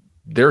because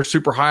they're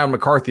super high on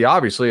McCarthy,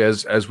 obviously,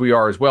 as we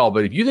are as well.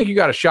 But if you think you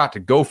got a shot to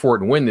go for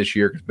it and win this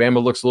year, because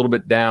Bama looks a little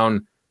bit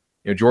down,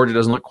 Georgia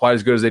doesn't look quite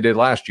as good as they did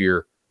last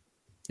year.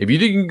 If you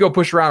think you can go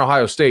push around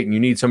Ohio State and you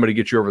need somebody to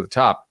get you over the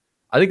top,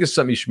 I think it's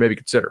something you should maybe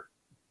consider.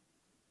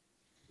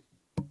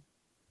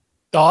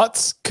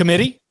 Thoughts,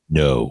 committee?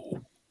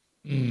 No.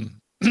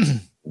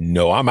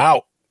 No, I'm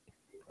out.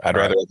 I'd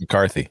rather have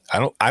McCarthy. I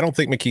don't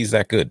think McKee's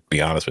that good, to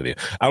be honest with you.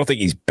 I don't think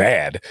he's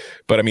bad.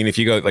 But I mean, if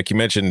you go, like you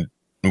mentioned,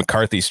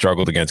 McCarthy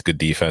struggled against good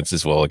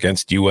defenses. Well,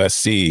 against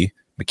USC,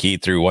 McKee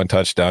threw 1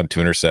 touchdown, 2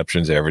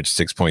 interceptions, averaged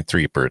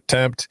 6.3 per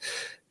attempt.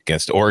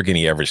 Against Oregon,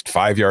 he averaged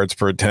 5 yards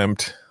per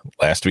attempt.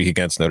 Last week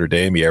against Notre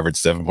Dame, he averaged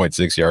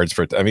 7.6 yards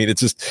per attempt. I mean,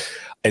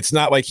 it's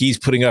not like he's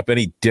putting up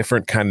any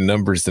different kind of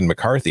numbers than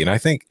McCarthy. And I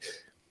think,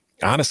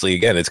 honestly,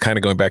 again, it's kind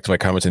of going back to my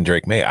comments on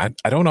Drake May.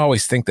 I don't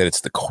always think that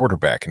it's the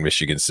quarterback in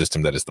Michigan's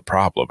system that is the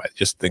problem. I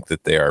just think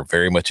that they are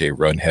very much a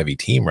run-heavy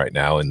team right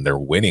now, and they're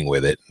winning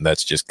with it. And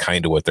that's just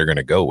kind of what they're going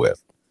to go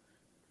with.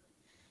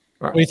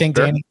 What do you think,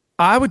 Danny?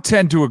 I would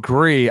tend to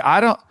agree.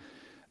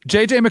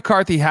 J.J.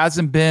 McCarthy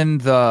hasn't been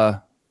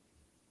the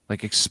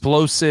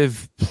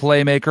explosive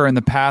playmaker in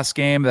the pass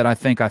game that I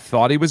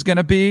thought he was going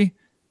to be,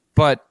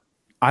 but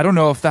I don't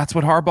know if that's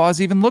what Harbaugh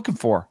is even looking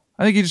for.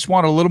 I think he just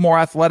wanted a little more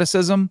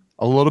athleticism,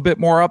 a little bit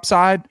more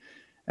upside,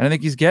 and I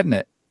think he's getting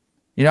it.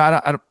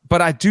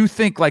 But I do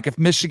think if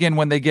Michigan,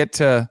 when they get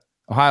to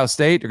Ohio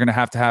State, you're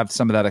going to have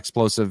some of that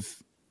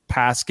explosive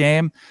pass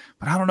game.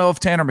 But I don't know if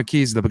Tanner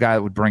McKee's the guy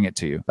that would bring it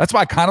to you. That's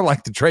why I kind of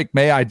like the Drake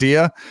May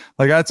idea.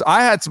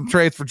 I had some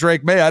trades for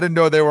Drake May. I didn't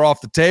know they were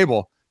off the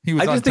table.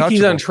 I just think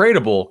he's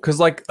untradeable because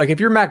like if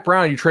you're Mac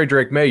Brown, you trade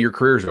Drake May, your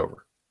career's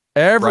over.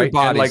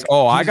 Everybody's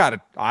right?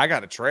 I got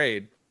to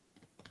trade.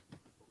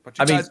 But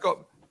you guys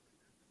go.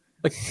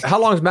 Like, how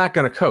long is Mac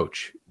going to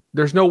coach?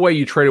 There's no way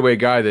you trade away a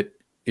guy that,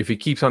 if he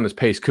keeps on this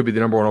pace, could be the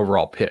number 1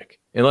 overall pick.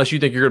 Unless you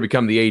think you're going to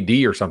become the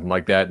AD or something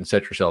like that and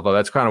set yourself up.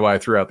 That's kind of why I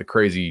threw out the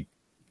crazy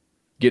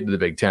get into the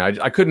Big Ten.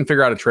 I couldn't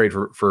figure out a trade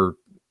for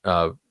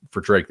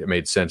Drake that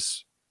made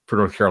sense for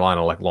North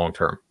Carolina like long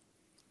term.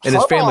 And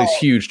his family's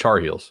huge Tar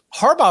Heels.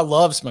 Harbaugh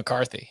loves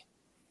McCarthy.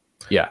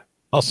 Yeah.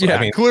 Also,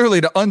 clearly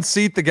to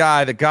unseat the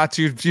guy that got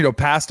you,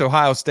 past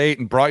Ohio State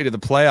and brought you to the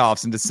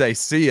playoffs and to say,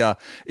 see ya,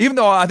 even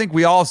though I think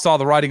we all saw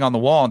the writing on the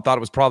wall and thought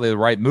it was probably the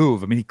right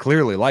move. I mean, he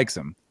clearly likes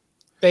him.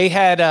 They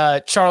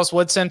had Charles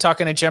Woodson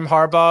talking to Jim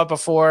Harbaugh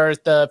before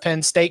the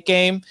Penn State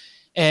game,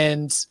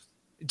 and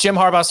Jim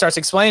Harbaugh starts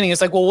explaining. It's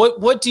like, well,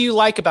 what do you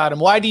like about him?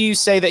 Why do you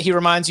say that he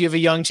reminds you of a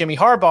young Jimmy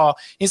Harbaugh?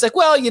 He's like,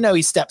 well,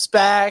 he steps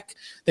back,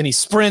 then he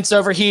sprints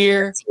over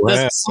here,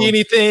 doesn't see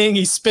anything.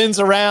 He spins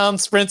around,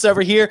 sprints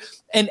over here.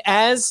 And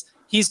as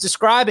he's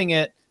describing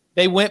it,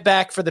 they went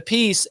back for the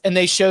piece and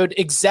they showed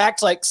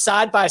exact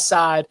side by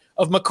side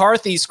of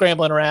McCarthy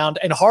scrambling around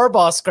and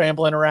Harbaugh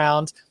scrambling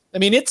around. I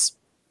mean,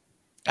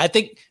 I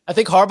think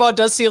Harbaugh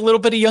does see a little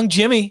bit of young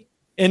Jimmy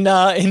in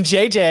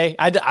JJ.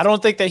 I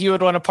don't think that he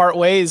would want to part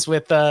ways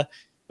with the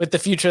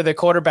future of the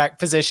quarterback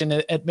position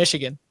at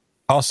Michigan.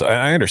 Also,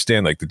 I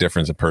understand the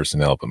difference in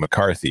personnel, but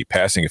McCarthy,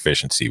 passing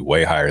efficiency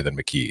way higher than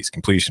McKee's,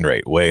 completion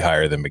rate way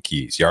higher than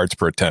McKee's, yards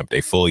per attempt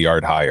a full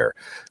yard higher,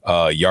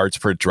 yards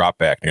per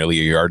dropback nearly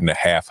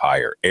 1.5 yards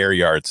higher, air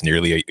yards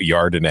nearly 1.5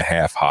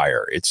 yards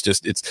higher.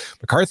 It's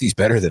McCarthy's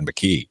better than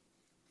McKee.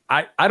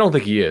 I don't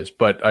think he is,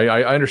 but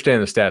I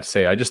understand the stats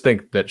say. I just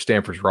think that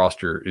Stanford's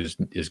roster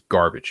is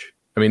garbage.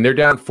 I mean, they're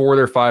down 4 of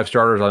their 5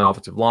 starters on the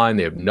offensive line.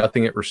 They have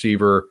nothing at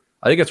receiver.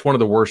 I think it's one of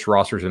the worst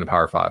rosters in the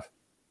Power 5.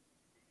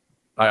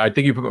 I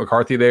think you put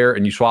McCarthy there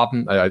and you swap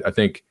him. I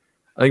think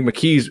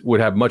McKee's would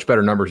have much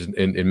better numbers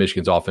in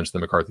Michigan's offense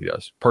than McCarthy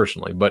does,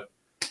 personally. But,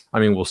 I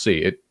mean, we'll see.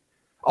 It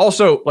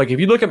also, if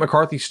you look at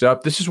McCarthy's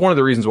stuff, this is one of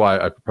the reasons why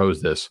I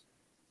proposed this.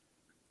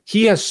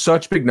 He has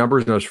such big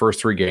numbers in those first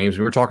 3 games.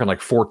 We were talking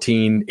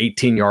 14,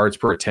 18 yards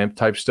per attempt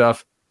type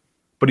stuff.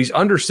 But he's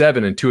under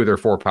 7 in 2 of their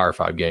 4 Power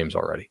 5 games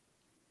already.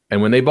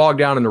 And when they bog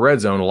down in the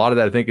red zone, a lot of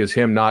that, I think, is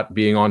him not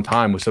being on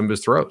time with some of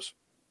his throws.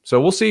 So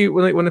we'll see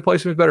when they play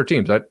some better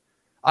teams.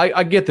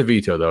 I get the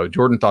veto, though.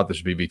 Jordan thought this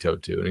should be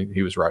vetoed, too, and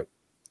he was right.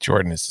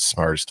 Jordan is the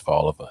smartest of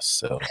all of us.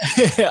 So,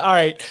 all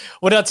right.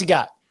 What else you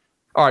got?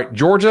 All right.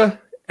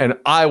 Georgia and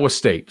Iowa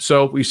State.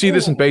 So we see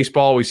this in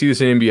baseball. We see this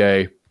in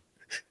NBA.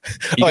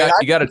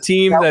 You got a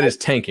team that is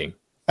tanking.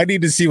 I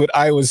need to see what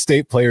Iowa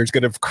State player is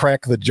going to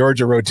crack the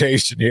Georgia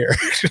rotation here.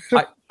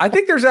 I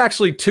think there's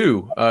actually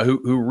 2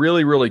 who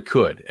really, really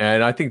could.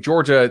 And I think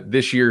Georgia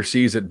this year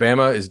sees that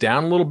Bama is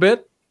down a little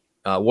bit.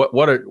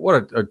 What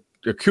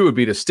a coup would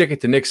be to stick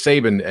it to Nick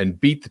Saban and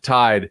beat the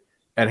Tide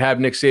and have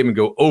Nick Saban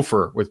go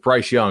over with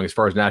Bryce Young as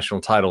far as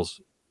national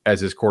titles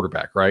as his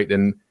quarterback, right?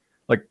 And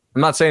I'm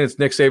not saying it's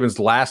Nick Saban's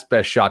last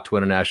best shot to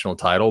win a national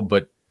title,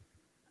 but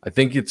I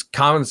think it's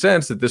common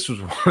sense that this was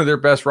one of their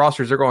best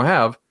rosters they're going to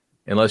have,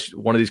 unless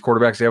one of these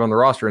quarterbacks they have on the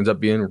roster ends up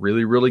being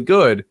really, really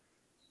good.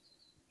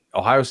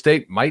 Ohio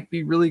State might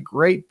be really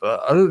great, but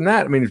other than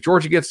that, I mean, if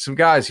Georgia gets some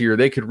guys here,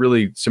 they could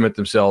really cement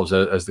themselves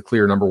as the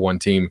clear number 1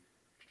 team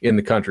in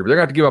the country, but they're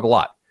going to have to give up a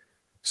lot.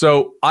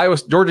 So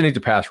Georgia needs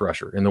a pass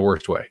rusher in the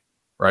worst way,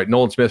 right?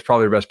 Nolan Smith's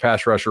probably their best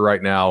pass rusher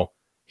right now.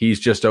 He's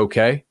just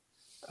okay.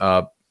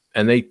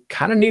 And they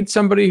kind of need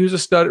somebody who's a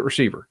stud at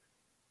receiver.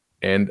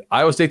 And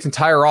Iowa State's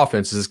entire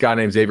offense is this guy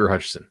named Xavier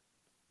Hutchinson.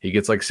 He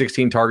gets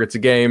 16 targets a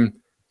game.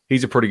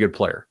 He's a pretty good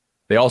player.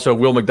 They also have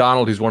Will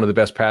McDonald, who's one of the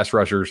best pass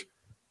rushers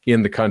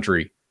in the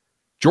country.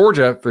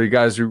 Georgia, for you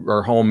guys who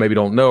are home, maybe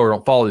don't know or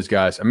don't follow these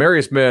guys,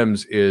 Amarius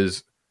Mims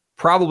is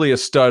probably a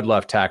stud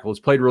left tackle. He's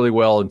played really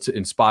well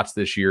in spots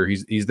this year.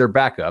 He's their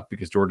backup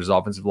because Georgia's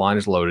offensive line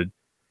is loaded.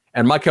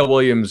 And Michael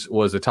Williams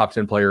was a top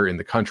 10 player in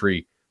the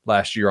country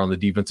last year on the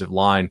defensive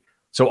line.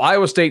 So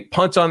Iowa State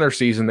punts on their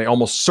season. They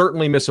almost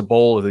certainly miss a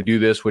bowl if they do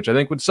this, which I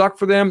think would suck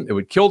for them. It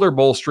would kill their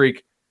bowl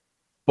streak.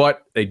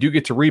 But they do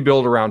get to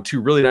rebuild around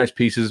 2 really nice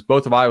pieces.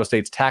 Both of Iowa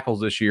State's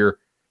tackles this year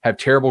have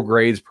terrible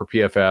grades per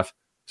PFF.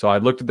 So I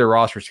looked at their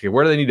rosters. Okay,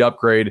 where do they need to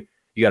upgrade?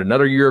 You got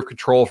another year of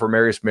control for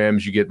Amarius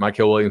Mims. You get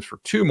Michael Williams for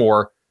 2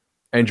 more.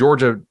 And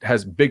Georgia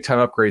has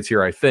big-time upgrades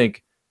here, I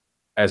think,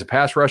 as a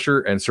pass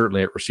rusher and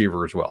certainly at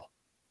receiver as well.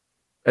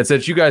 And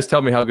since you guys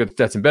tell me how good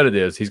Stetson Bennett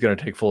is, he's going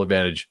to take full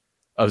advantage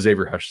of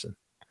Xavier Hutchinson.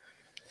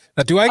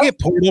 Now, do I get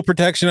portal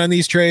protection on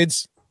these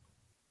trades?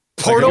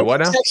 Portal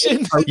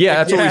protection? Yeah,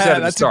 that's what we said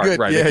at the start.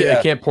 Right. They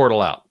can't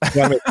portal out.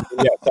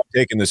 Stop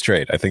taking this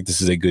trade. I think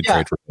this is a good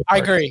trade for both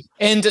parties. I agree.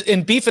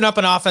 And beefing up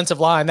an offensive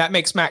line, that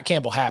makes Matt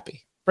Campbell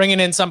happy. Bringing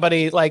in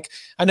somebody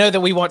I know that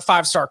we want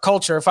 5-star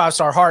culture,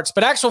 5-star hearts,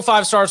 but actual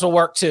 5 stars will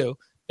work too.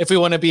 if we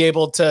want to be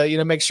able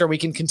to, make sure we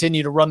can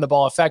continue to run the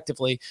ball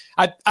effectively.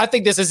 I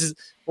think this is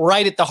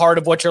right at the heart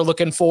of what you're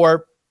looking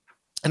for.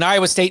 An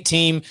Iowa State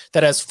team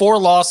that has 4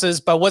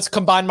 losses, but what's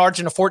combined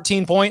margin of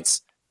 14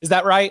 points? Is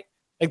that right?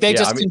 Like they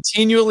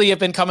continually have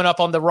been coming up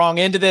on the wrong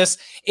end of this.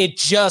 It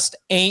just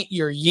ain't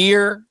your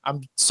year.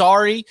 I'm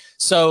sorry.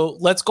 So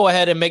let's go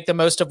ahead and make the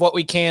most of what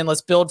we can.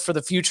 Let's build for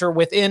the future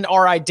within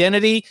our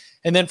identity.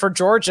 And then for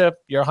Georgia,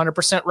 you're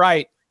 100%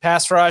 right.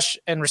 Pass rush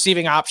and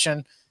receiving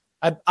option.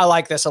 I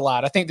like this a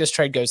lot. I think this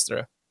trade goes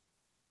through.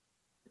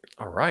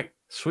 All right.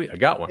 Sweet. I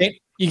got one.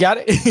 You got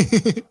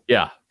it?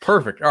 Yeah.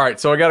 Perfect. All right.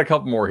 So I got a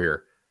couple more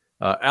here.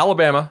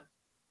 Alabama,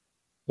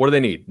 what do they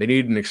need? They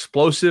need an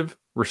explosive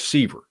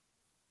receiver.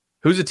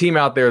 Who's a team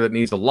out there that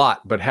needs a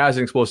lot but has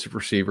an explosive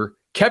receiver,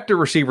 kept a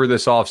receiver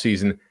this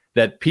offseason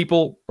that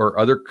people or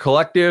other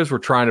collectives were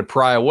trying to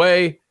pry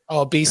away?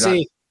 Oh,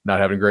 BC. Not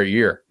having a great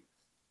year.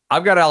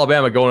 I've got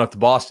Alabama going up to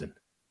Boston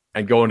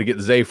and going to get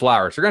Zay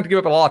Flowers. They're going to give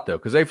up a lot, though,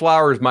 because Zay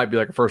Flowers might be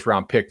like a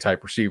first-round pick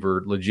type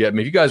receiver, legit. I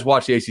mean, if you guys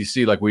watch the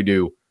ACC like we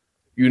do,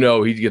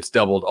 he gets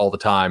doubled all the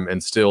time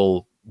and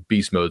still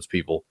beast modes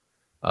people.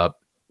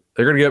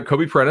 They're going to get up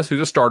Kobe Prentice,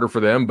 who's a starter for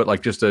them, but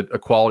like just a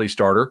quality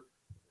starter.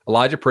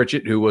 Elijah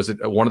Pritchett, who was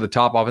one of the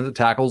top offensive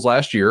tackles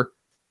last year,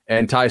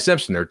 and Ty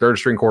Simpson, their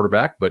third-string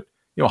quarterback, but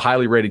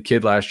highly rated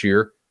kid last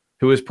year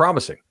who is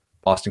promising.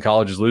 Boston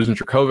College is losing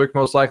Dracovic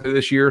most likely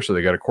this year, so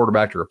they got a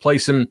quarterback to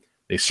replace him.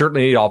 They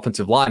certainly need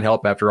offensive line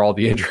help after all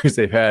the injuries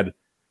they've had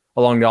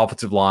along the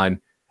offensive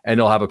line, and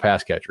they'll have a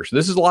pass catcher. So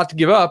this is a lot to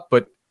give up,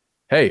 but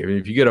hey, I mean,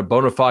 if you get a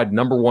bona fide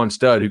number 1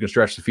 stud who can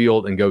stretch the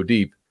field and go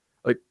deep,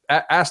 like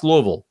ask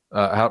Louisville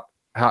how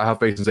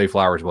facing Zay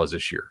Flowers was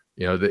this year.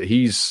 That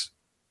he's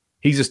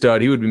a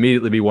stud. He would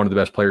immediately be one of the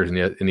best players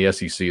in the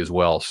SEC as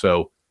well.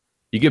 So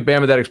you give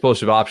Bama that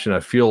explosive option. I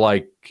feel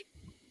like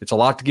it's a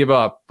lot to give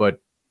up, but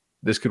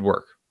this could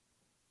work.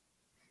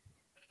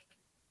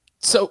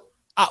 So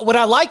what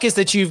I like is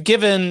that you've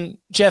given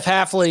Jeff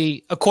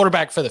Hafley a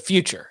quarterback for the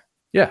future.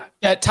 Yeah.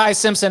 Ty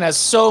Simpson has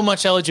so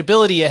much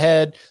eligibility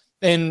ahead,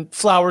 and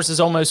Flowers is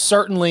almost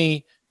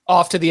certainly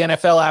off to the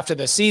NFL after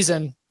the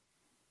season.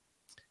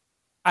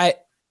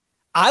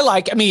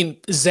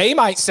 Zay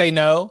might say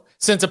no,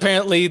 since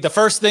apparently the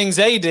first thing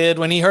Zay did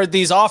when he heard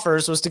these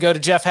offers was to go to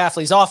Jeff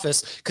Hafley's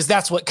office, because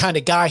that's what kind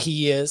of guy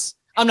he is.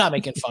 I'm not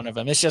making fun of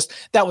him. It's just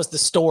that was the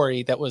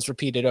story that was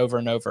repeated over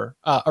and over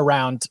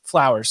around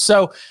Flowers.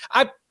 So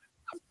I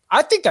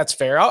think that's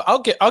fair.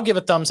 I'll give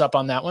a thumbs up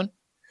on that one.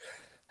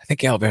 I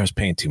think Alabama's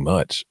paying too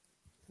much.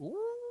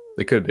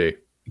 They could be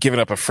giving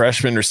up a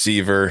freshman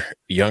receiver,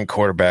 young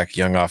quarterback,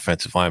 young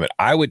offensive lineman.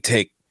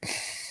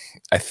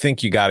 I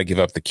think you got to give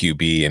up the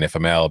QB. And if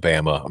I'm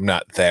Alabama, I'm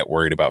not that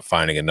worried about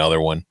finding another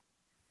one.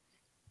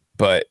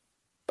 But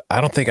I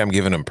don't think I'm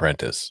giving him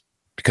Prentice,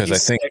 because I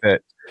think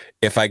that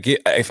if I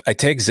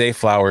take Zay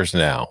Flowers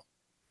now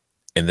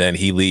and then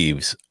he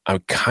leaves, I'm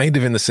kind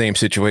of in the same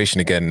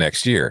situation again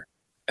next year.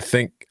 I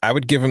think I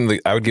would give him the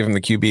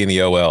QB and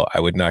the OL.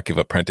 I would not give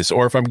up Prentice.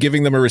 Or if I'm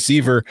giving them a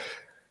receiver,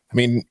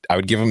 I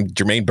would give him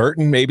Jermaine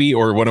Burton maybe,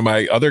 or one of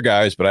my other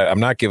guys, but I'm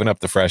not giving up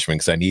the freshman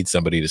because I need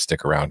somebody to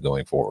stick around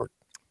going forward.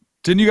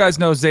 Didn't you guys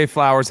know Zay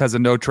Flowers has a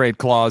no trade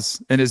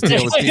clause in his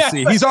deal with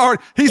BC?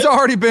 He's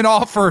already been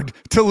offered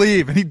to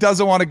leave, and he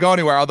doesn't want to go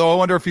anywhere. Although I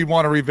wonder if he'd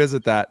want to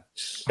revisit that.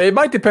 It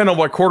might depend on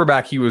what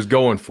quarterback he was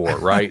going for,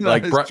 right?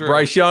 Like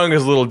Bryce Young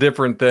is a little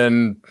different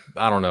than,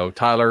 I don't know,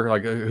 Tyler.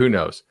 Like who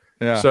knows?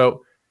 Yeah.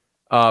 So,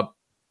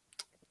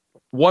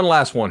 one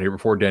last one here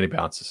before Danny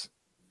bounces.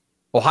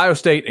 Ohio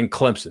State and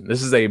Clemson.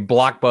 This is a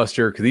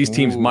blockbuster because these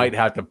teams might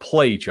have to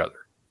play each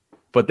other,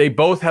 but they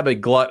both have a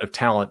glut of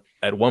talent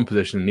at one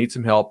position and need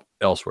some help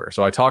elsewhere.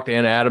 So I talked to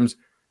Anna Adams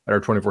at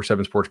our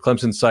 24/7 Sports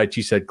Clemson site.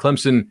 She said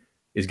Clemson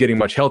is getting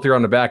much healthier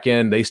on the back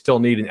end. They still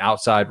need an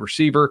outside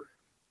receiver.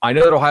 I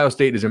know that Ohio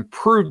State has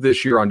improved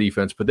this year on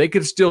defense, but they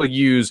could still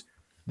use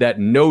that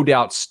no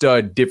doubt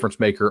stud difference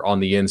maker on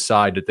the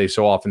inside that they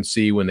so often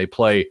see when they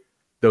play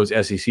those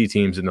SEC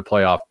teams in the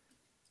playoff.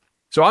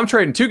 So I'm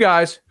trading 2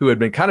 guys who had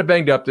been kind of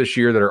banged up this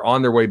year that are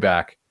on their way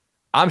back.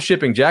 I'm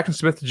shipping Jackson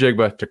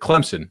Smith-Njigba to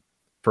Clemson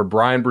for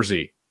Brian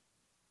Brzee.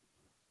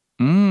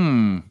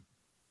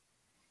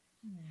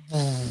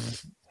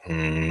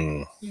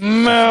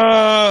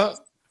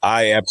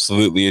 I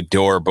absolutely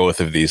adore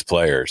both of these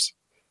players.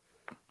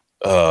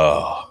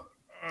 No,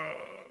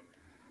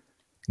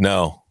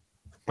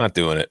 not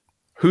doing it.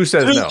 Who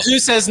says no? Who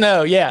says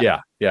no? Yeah.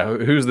 Yeah.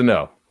 Who's the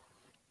no?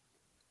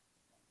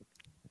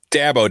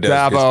 Dabo does.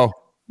 Dabo.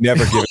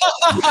 Never give it.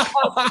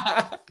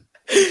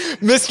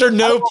 Mr.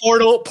 No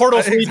portal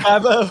free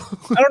Dabo.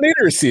 I don't need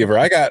a receiver.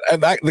 I got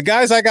the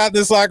guys I got in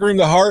this locker room,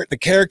 the heart, the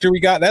character we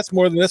got. That's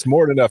more than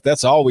enough.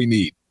 That's all we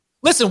need.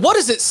 Listen, what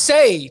does it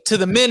say to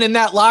the men in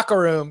that locker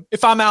room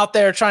if I'm out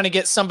there trying to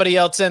get somebody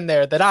else in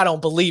there that I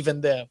don't believe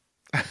in them?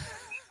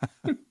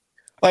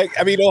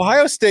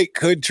 Ohio State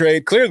could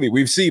trade. Clearly,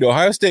 we've seen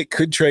Ohio State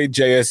could trade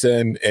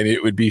JSN and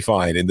it would be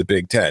fine in the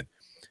Big Ten.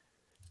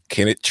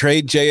 Can it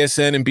trade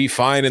JSN and be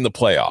fine in the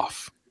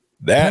playoff?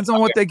 Depends on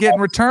what they get in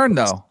return,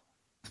 though.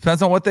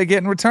 Depends on what they get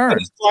in return.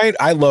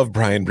 I love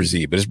Brian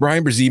Brzee, but is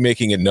Brian Brzee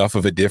making enough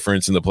of a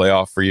difference in the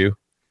playoff for you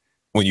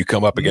when you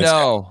come up against?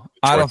 No,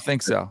 I don't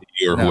think so.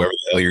 Or whoever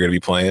the hell you're going to be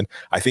playing.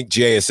 I think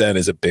JSN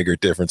is a bigger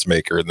difference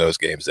maker in those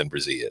games than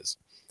Brzee is.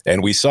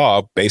 And we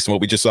saw, based on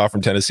what we just saw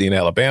from Tennessee and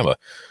Alabama,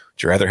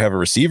 would you rather have a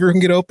receiver who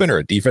can get open or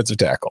a defensive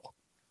tackle?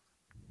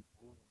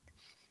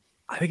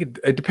 I think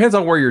it depends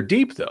on where you're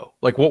deep, though.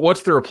 Like,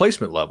 what's the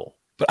replacement level?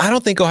 But I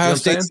don't think Ohio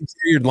State's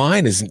interior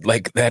line is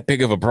like that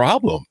big of a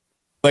problem.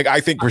 Like,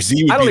 I think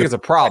Brzee. I don't think it's a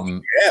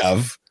problem.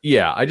 Have.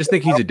 Yeah, I just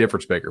think he's a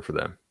difference maker for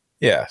them.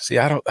 Yeah. See,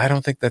 I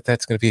don't think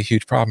that's going to be a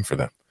huge problem for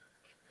them.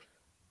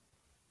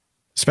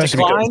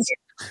 Especially because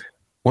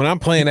when I'm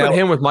playing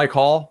him with Mike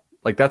Hall,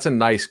 like that's a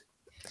nice.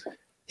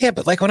 Yeah,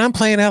 but like when I'm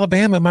playing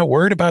Alabama, am I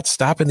worried about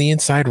stopping the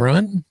inside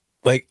run?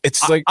 Like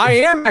it's like I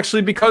am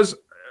actually, because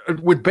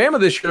with Bama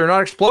this year, they're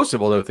not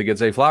explosive. Although if they get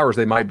Zay Flowers,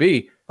 they might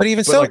be. But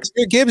even so, like,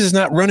 Gibbs is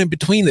not running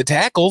between the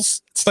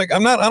tackles. It's like I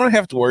don't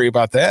have to worry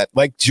about that.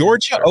 Like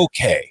Georgia,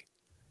 okay,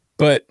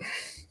 but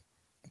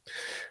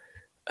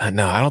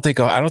no, I don't think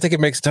it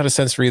makes a ton of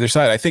sense for either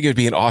side. I think it would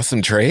be an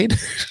awesome trade,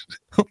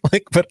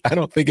 but I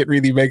don't think it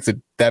really makes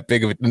it that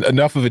big of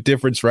enough of a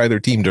difference for either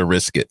team to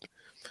risk it.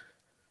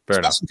 Fair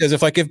enough. Because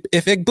if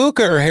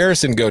Igbuka or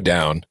Harrison go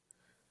down,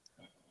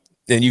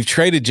 then you've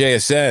traded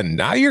JSN.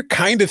 Now you're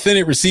kind of thin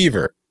at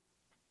receiver.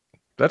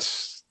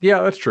 That's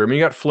true. I mean,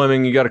 you got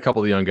Fleming, you got a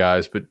couple of young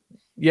guys, but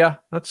yeah,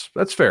 that's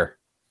fair.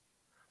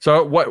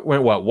 So what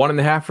went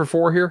 1.5 for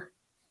 4 here?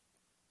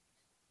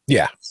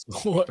 Yeah.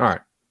 All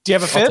right. Do you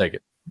have a fit? I'll take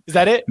it. Is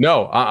that it?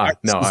 No,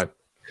 no.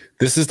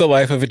 This is the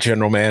life of a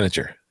general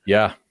manager.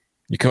 Yeah.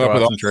 You come up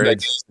with all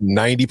trades.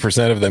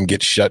 90% of them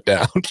get shut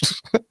down.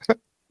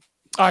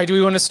 All right. Do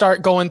we want to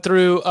start going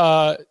through?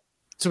 So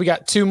we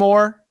got 2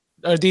 more.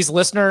 Are these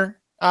listener?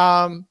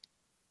 Yeah.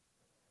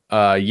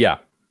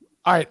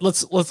 All right.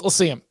 Let's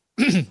see them.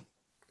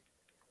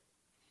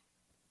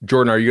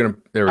 Jordan, are you gonna?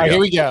 There we go. Here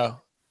we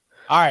go.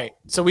 All right.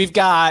 So we've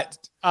got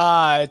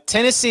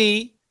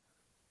Tennessee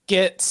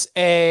gets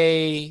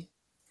a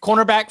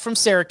cornerback from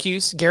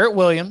Syracuse, Garrett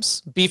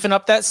Williams, beefing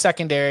up that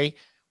secondary,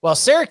 while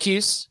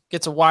Syracuse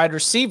gets a wide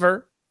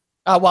receiver.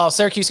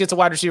 Syracuse gets a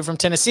wide receiver from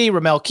Tennessee,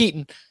 Ramel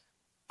Keaton.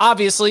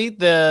 Obviously,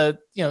 the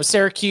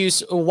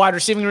Syracuse wide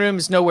receiving room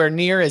is nowhere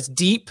near as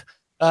deep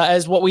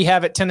as what we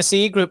have at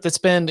Tennessee, group that's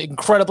been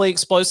incredibly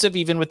explosive,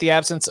 even with the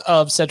absence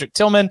of Cedric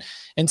Tillman.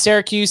 And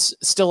Syracuse,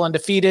 still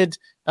undefeated,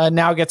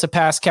 now gets a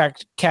pass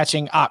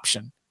catching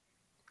option.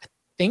 I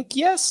think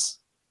yes.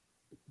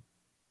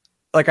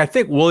 Like, I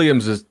think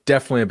Williams is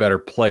definitely a better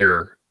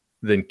player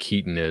than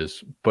Keaton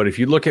is. But if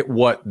you look at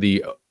what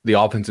the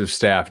offensive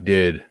staff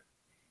did,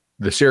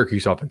 the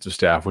Syracuse offensive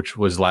staff, which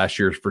was last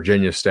year's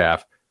Virginia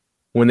staff,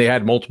 when they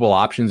had multiple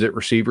options at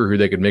receiver who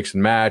they could mix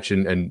and match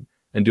and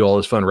do all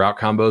this fun route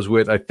combos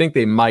with, I think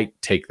they might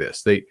take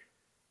this.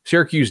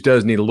 Syracuse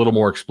does need a little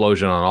more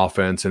explosion on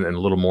offense and a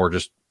little more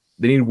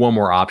they need one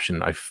more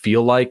option, I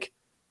feel like.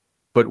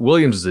 But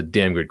Williams is a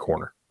damn good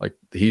corner. Like,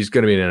 he's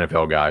going to be an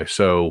NFL guy.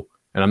 So,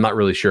 and I'm not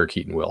really sure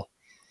Keaton will.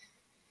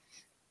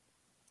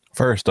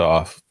 First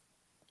off,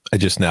 I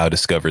just now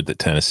discovered that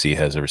Tennessee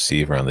has a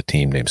receiver on the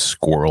team named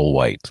Squirrel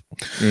White,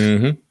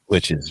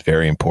 which is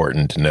very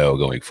important to know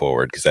going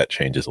forward because that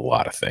changes a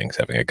lot of things,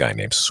 having a guy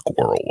named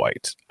Squirrel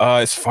White.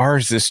 As far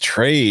as this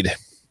trade,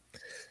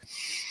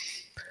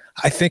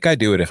 I think I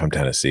do it if I'm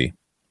Tennessee.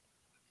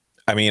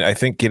 I mean, I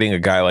think getting a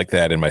guy like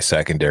that in my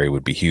secondary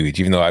would be huge,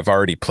 even though I've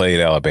already played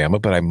Alabama,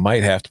 but I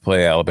might have to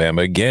play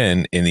Alabama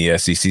again in the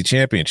SEC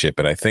championship.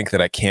 And I think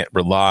that I can't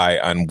rely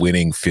on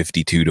winning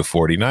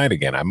 52-49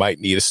 again. I might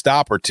need a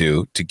stop or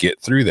two to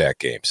get through that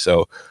game.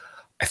 So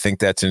I think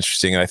that's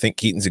interesting. And I think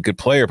Keaton's a good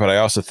player, but I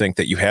also think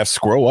that you have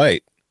Squirrel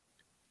White.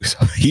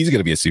 So he's going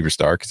to be a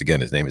superstar because, again,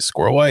 his name is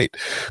Squirrel White.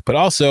 But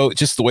also,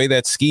 just the way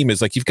that scheme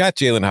is, like, you've got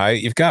Jalen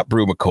Hyatt, you've got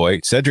Brew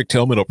McCoy. Cedric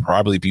Tillman will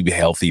probably be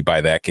healthy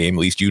by that game. At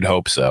least you'd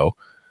hope so.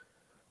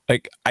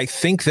 Like, I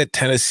think that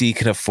Tennessee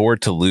can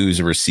afford to lose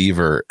a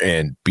receiver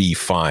and be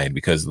fine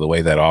because of the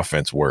way that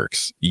offense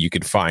works. You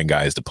can find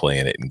guys to play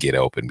in it and get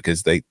open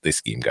because they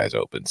scheme guys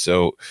open.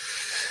 So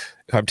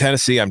if I'm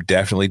Tennessee, I'm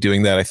definitely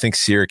doing that. I think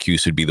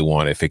Syracuse would be the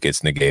one, if it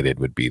gets negated,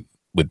 would be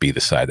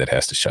the side that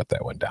has to shut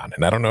that one down.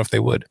 And I don't know if they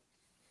would.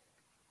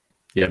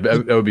 Yeah,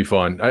 that would be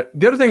fun.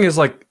 The other thing is,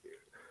 like,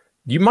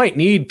 you might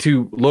need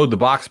to load the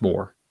box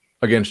more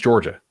against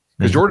Georgia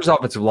because Georgia's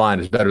offensive line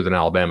is better than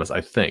Alabama's,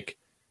 I think.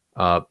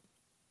 And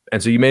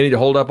so you may need to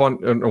hold up on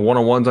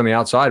one-on-ones on the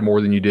outside more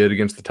than you did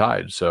against the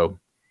Tide. So,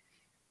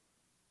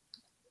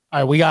 all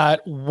right, we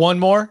got one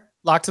more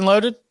locked and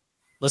loaded.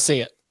 Let's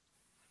see it.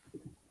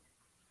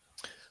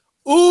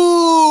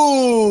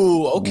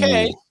 Ooh,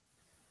 okay. Ooh.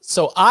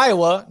 So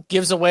Iowa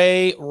gives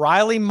away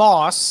Riley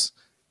Moss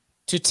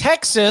to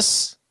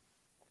Texas,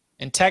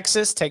 and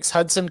Texas takes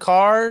Hudson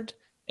Card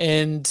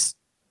and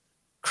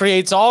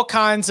creates all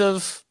kinds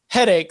of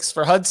headaches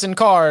for Hudson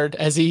Card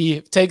as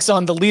he takes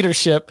on the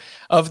leadership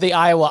of the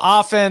Iowa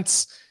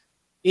offense.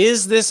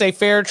 Is this a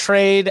fair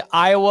trade?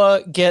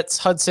 Iowa gets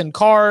Hudson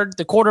Card,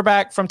 the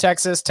quarterback from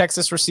Texas.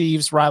 Texas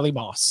receives Riley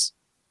Moss.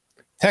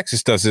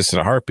 Texas does this in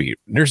a heartbeat.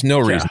 There's no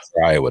reason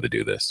for Iowa to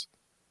do this.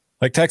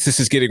 Like Texas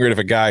is getting rid of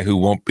a guy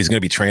who is going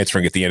to be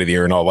transferring at the end of the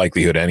year in all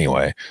likelihood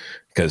anyway,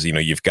 because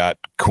you've got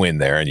Quinn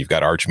there and you've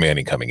got Arch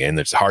Manning coming in.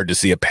 It's hard to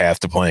see a path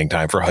to playing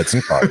time for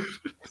Hudson Card.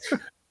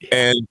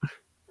 And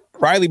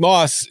Riley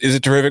Moss is a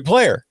terrific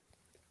player.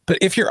 But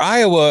if you're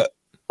Iowa,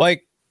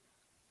 like,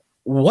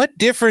 what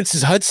difference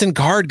is Hudson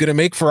Card going to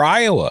make for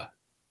Iowa?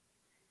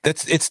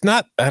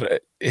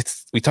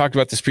 We talked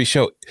about this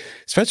pre-show.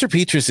 Spencer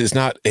Petras is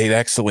not an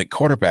excellent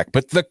quarterback,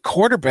 but the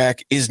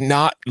quarterback is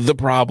not the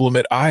problem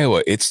at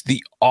Iowa. It's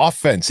the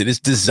offense. It is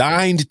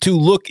designed to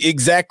look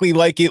exactly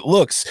like it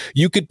looks.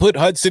 You could put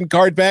Hudson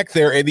Card back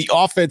there and the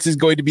offense is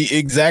going to be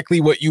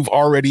exactly what you've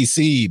already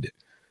seen.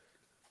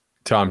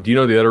 Tom, do you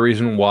know the other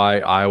reason why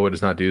Iowa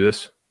does not do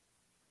this?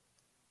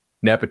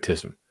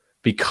 Nepotism.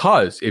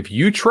 Because if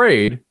you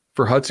trade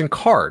for Hudson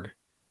Card,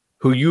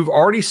 who you've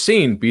already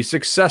seen be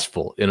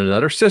successful in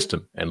another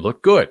system and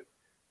look good,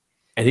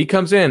 and he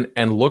comes in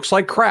and looks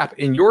like crap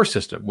in your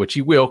system, which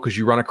he will because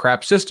you run a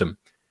crap system,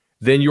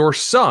 then your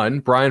son,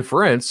 Brian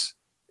Ferentz,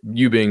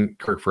 you being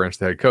Kirk Ferentz,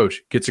 the head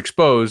coach, gets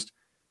exposed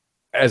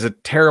as a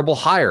terrible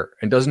hire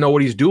and doesn't know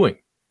what he's doing.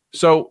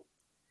 So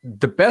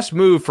the best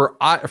move for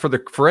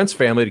the Ferentz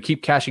family to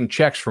keep cashing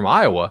checks from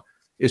Iowa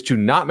is to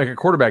not make a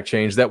quarterback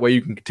change. That way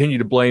you can continue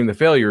to blame the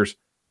failures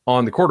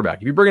on the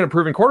quarterback. If you bring in a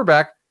proven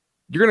quarterback,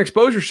 you're going to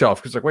expose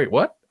yourself because like, wait,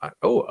 what? Yeah,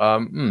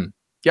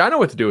 I know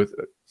what to do with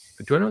it.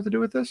 Do I know what to do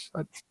with this?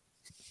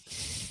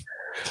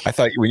 I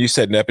thought when you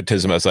said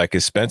nepotism, I was like,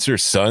 is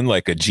Spencer's son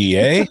like a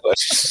GA?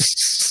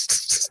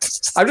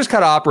 I'm just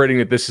kind of operating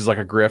that this is like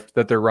a grift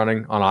that they're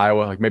running on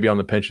Iowa, like maybe on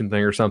the pension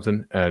thing or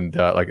something. And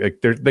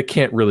they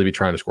can't really be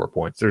trying to score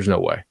points. There's no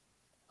way.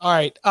 All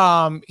right.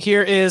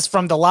 Here is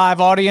from the live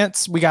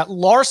audience. We got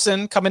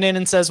Larson coming in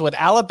and says, would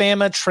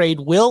Alabama trade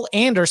Will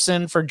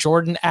Anderson for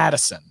Jordan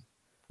Addison?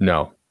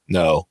 No.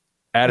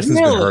 Addison's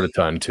been hurt a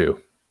ton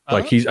too.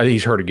 Like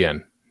he's hurt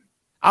again.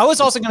 I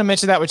was also going to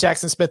mention that with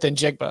Jackson Smith and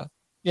Jigba.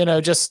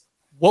 Just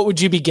what would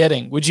you be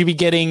getting? Would you be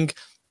getting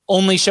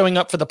only showing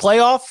up for the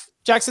playoff,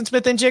 Jackson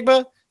Smith and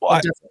Jigba?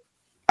 Well,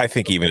 I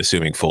think even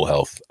assuming full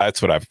health,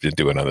 that's what I've been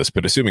doing on this.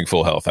 But assuming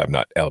full health,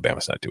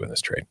 Alabama's not doing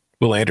this trade.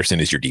 Will Anderson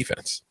is your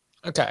defense.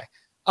 Okay.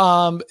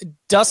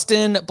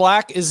 Dustin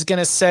Black is going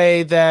to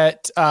say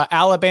that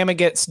Alabama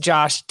gets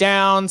Josh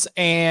Downs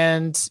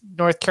and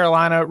North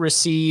Carolina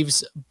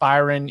receives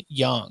Byron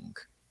Young.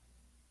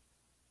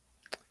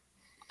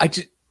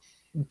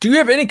 Do you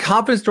have any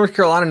confidence North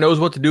Carolina knows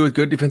what to do with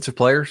good defensive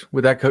players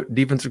with that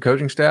defensive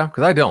coaching staff?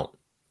 Because I don't.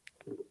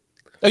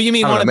 Oh, you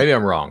mean maybe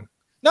I'm wrong.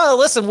 No,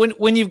 listen.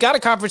 When you've got a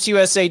Conference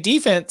USA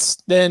defense,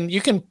 then you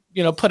can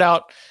put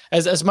out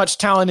as much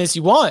talent as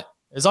you want.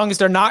 As long as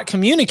they're not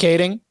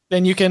communicating,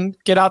 then you can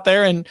get out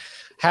there and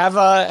have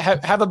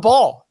a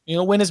ball.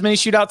 Win as many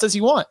shootouts as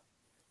you want.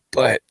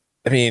 But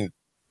I mean,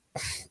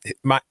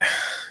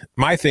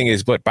 my thing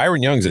is, but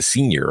Byron Young's a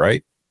senior,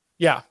 right?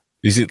 Yeah.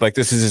 Is it like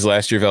this is his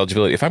last year of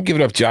eligibility? If I'm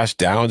giving up Josh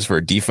Downs for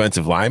a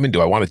defensive lineman,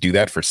 do I want to do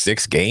that for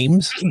 6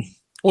 games?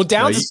 Well,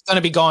 Downs is going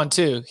to be gone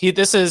too.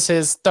 This is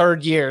his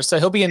 3rd year, so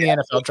he'll be in the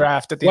NFL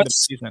draft at the end of the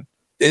season.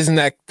 Isn't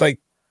that like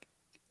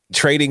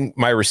trading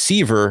my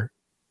receiver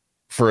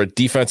for a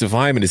defensive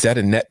lineman? Is that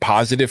a net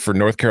positive for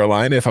North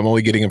Carolina if I'm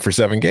only getting him for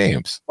 7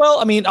 games? Well,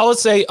 I mean, I would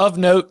say of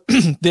note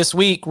this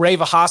week, Ray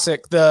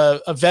Vahasek,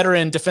 a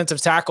veteran defensive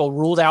tackle,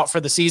 ruled out for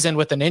the season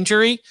with an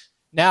injury.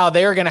 Now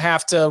they're going to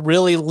have to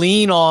really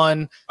lean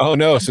on. Oh,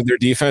 no. So their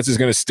defense is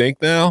going to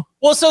stink now?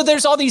 Well, so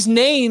there's all these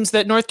names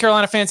that North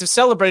Carolina fans have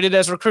celebrated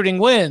as recruiting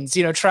wins.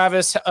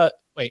 Travis,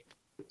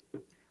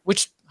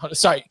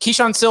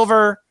 Keyshawn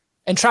Silver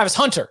and Travis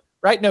Hunter,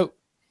 right? No,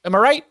 am I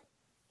right?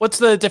 What's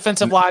the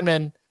defensive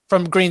lineman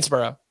from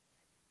Greensboro?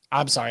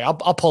 I'm sorry. I'll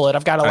pull it.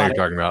 I've got a lot. You're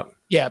talking about.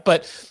 Yeah,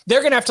 but they're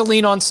going to have to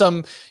lean on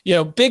some,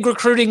 big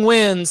recruiting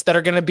wins that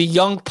are going to be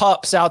young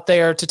pups out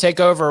there to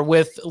take over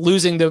with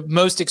losing the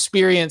most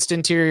experienced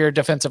interior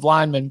defensive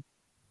lineman.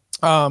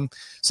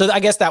 So I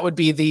guess that would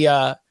be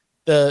the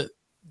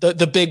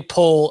big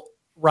pull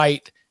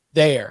right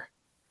there.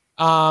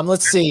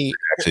 Let's see.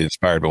 Actually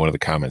inspired by one of the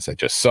comments I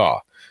just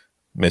saw.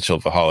 Mitchell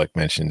Vahalik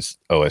mentions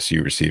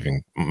OSU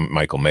receiving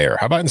Michael Mayer.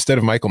 How about instead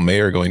of Michael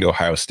Mayer going to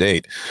Ohio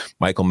State,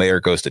 Michael Mayer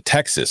goes to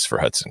Texas for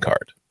Hudson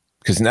Card?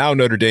 Because now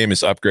Notre Dame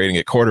is upgrading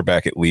at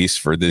quarterback at least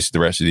for the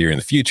rest of the year in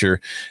the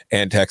future,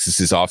 and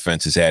Texas's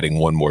offense is adding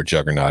one more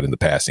juggernaut in the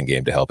passing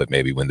game to help it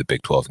maybe win the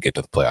Big 12 and get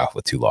to the playoff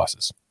with 2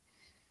 losses.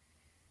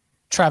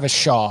 Travis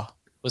Shaw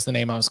was the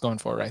name I was going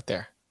for right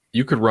there.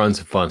 You could run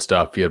some fun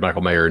stuff. You had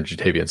Michael Mayer and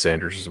Jatavian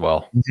Sanders as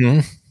well. Mm-hmm.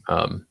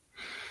 Can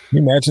you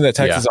imagine that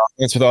Texas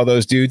offense with all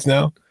those dudes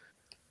now?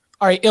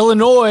 All right,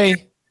 Illinois.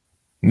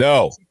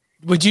 No.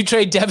 Would you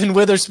trade Devin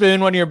Witherspoon,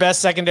 one of your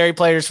best secondary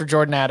players, for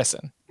Jordan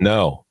Addison?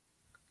 No.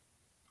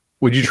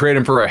 Would you trade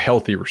him for a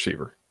healthy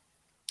receiver?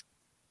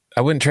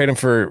 I wouldn't trade him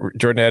for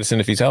Jordan Addison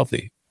if he's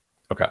healthy.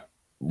 Okay.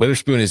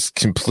 Witherspoon is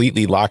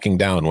completely locking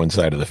down one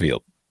side of the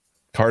field.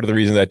 Part of the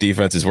reason that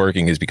defense is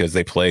working is because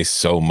they play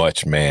so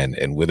much man,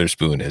 and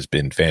Witherspoon has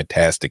been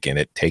fantastic in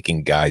it,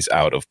 taking guys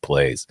out of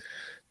plays.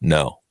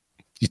 No.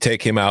 You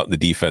take him out, and the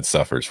defense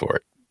suffers for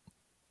it.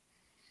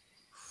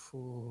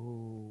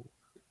 All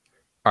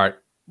right.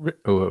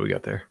 Oh, what we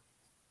got there?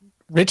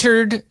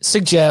 Richard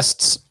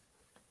suggests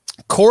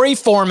Corey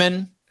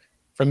Foreman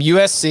from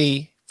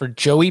USC for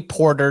Joey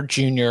Porter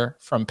Jr.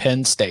 from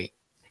Penn State.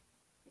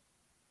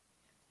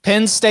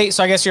 Penn State.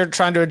 So I guess you're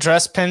trying to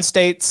address Penn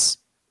State's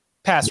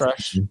pass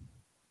rush.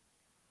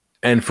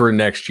 And for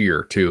next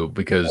year, too,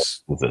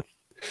 because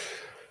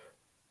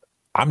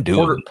I'm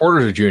doing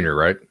Porter's a junior,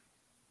 right?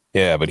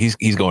 Yeah, but he's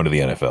going to the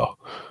NFL.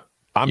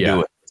 I'm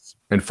doing this.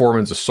 And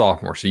Foreman's a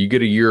sophomore, so you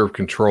get a year of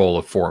control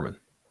of Foreman.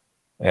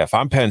 Yeah, if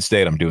I'm Penn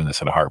State, I'm doing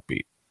this in a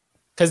heartbeat.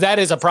 Because that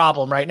is a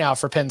problem right now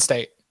for Penn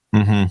State.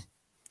 Mm-hmm.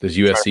 Does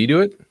USC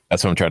do it?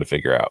 That's what I'm trying to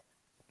figure out.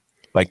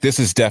 Like, this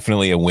is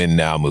definitely a win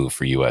now move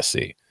for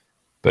USC.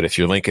 But if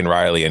you're Lincoln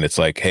Riley and it's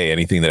like, hey,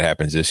 anything that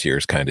happens this year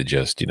is kind of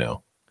just,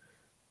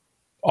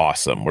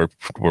 awesome.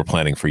 We're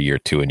planning for year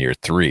 2 and year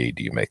 3.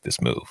 Do you make this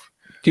move?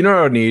 Do you know what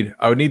I would need?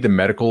 I would need the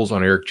medicals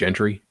on Eric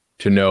Gentry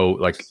to know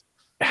like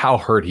how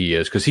hurt he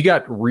is, because he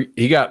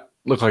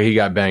looked like he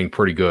got banged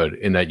pretty good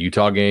in that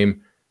Utah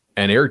game.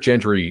 And Eric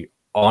Gentry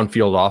on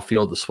field, off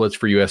field, the splits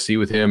for USC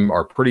with him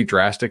are pretty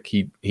drastic.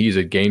 He's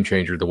a game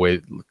changer. The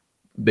way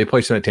they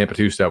play some of that Tampa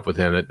 2 stuff with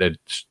him that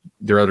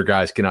their other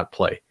guys cannot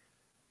play.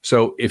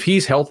 So if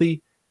he's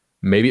healthy,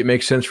 maybe it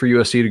makes sense for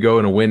USC to go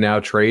in a win now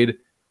trade.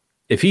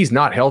 If he's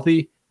not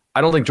healthy,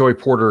 I don't think Joey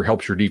Porter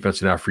helps your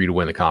defense enough for you to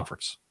win the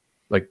conference.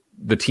 Like,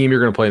 the team you're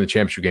going to play in the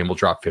championship game will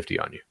drop 50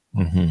 on you.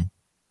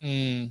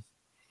 Mm-hmm.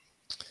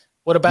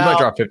 What about? You might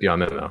drop 50 on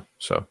them though.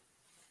 So.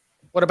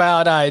 What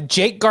about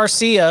Jake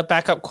Garcia,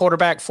 backup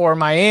quarterback for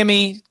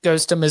Miami,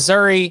 goes to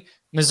Missouri.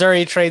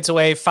 Missouri trades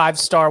away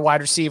 5-star wide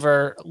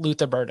receiver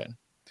Luther Burden.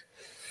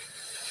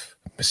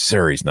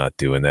 Missouri's not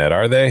doing that,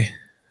 are they?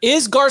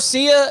 Is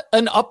Garcia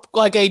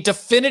a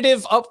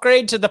definitive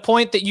upgrade to the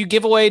point that you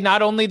give away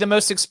not only the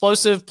most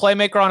explosive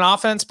playmaker on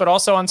offense, but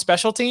also on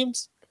special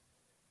teams?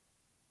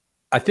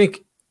 I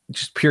think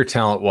just pure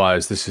talent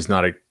wise, this is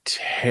not a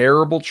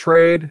terrible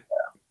trade.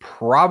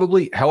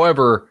 Probably.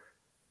 However,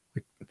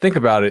 think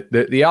about it.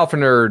 The Alpha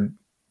Nerd,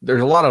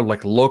 there's a lot of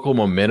like local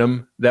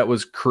momentum that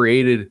was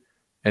created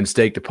and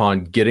staked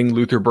upon getting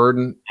Luther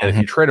Burden. And if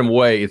you trade him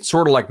away, it's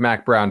sort of like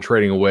Mac Brown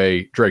trading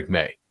away Drake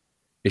May.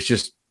 It's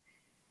just,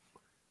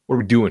 what are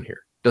we doing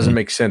here? Doesn't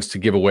make sense to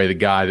give away the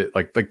guy that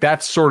like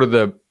that's sort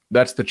of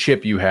that's the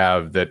chip you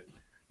have, that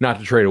not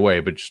to trade away,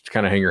 but just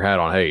kind of hang your hat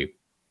on. Hey,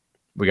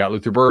 we got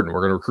Luther Burden. We're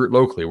going to recruit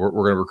locally. We're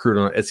going to recruit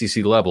on an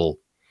SEC level.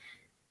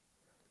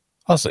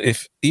 Also,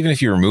 even if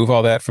you remove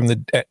all that from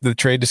the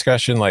trade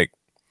discussion, like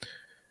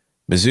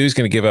Mizzou's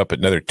going to give up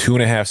another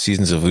 2.5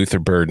 seasons of Luther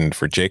Burden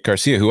for Jake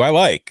Garcia, who I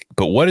like.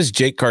 But what is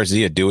Jake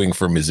Garcia doing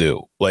for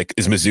Mizzou? Like,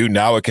 is Mizzou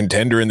now a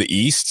contender in the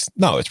East?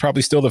 No, it's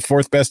probably still the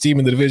 4th best team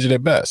in the division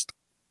at best.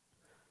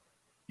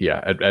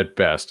 Yeah, at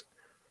best.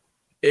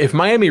 If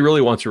Miami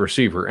really wants a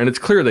receiver, and it's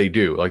clear they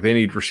do, like they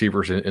need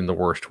receivers in the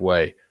worst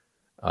way,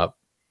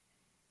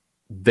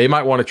 they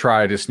might want to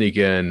try to sneak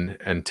in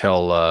and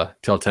tell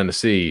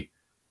Tennessee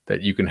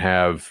that you can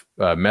have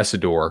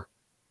Messidor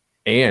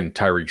and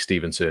Tyreek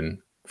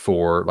Stevenson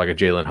for like a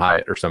Jalen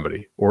Hyatt or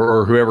somebody,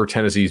 or whoever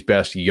Tennessee's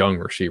best young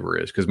receiver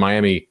is, because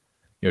Miami,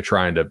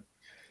 trying to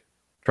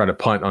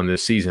punt on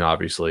this season,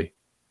 obviously.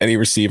 Any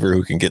receiver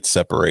who can get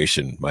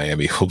separation,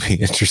 Miami will be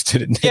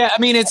interested in. Yeah, I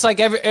mean, it's like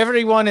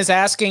everyone is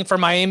asking for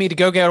Miami to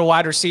go get a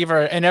wide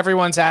receiver, and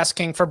everyone's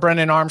asking for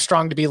Brennan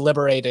Armstrong to be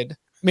liberated.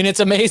 I mean,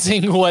 it's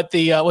amazing what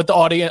the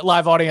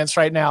live audience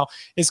right now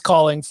is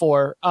calling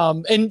for.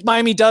 And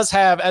Miami does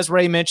have, as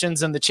Ray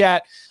mentions in the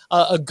chat,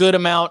 a good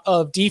amount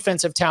of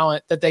defensive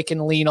talent that they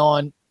can lean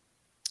on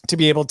to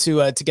be able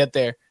to get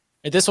there.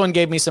 This one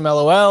gave me some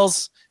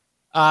LOLs.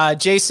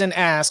 Jason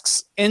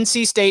asks,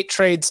 NC State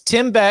trades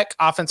Tim Beck,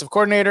 offensive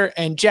coordinator,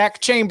 and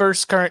Jack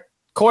Chambers, current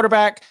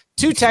quarterback,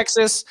 to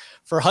Texas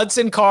for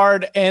Hudson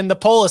Card and the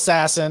pole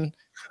assassin.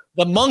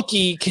 The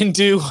monkey can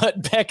do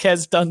what Beck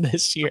has done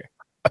this year.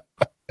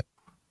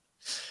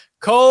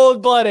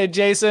 Cold-blooded,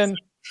 Jason.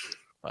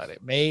 But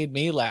it made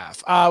me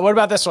laugh. What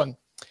about this one?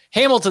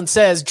 Hamilton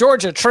says,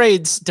 Georgia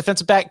trades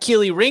defensive back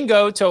Keely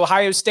Ringo to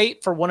Ohio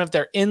State for one of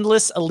their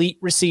endless elite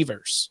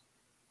receivers.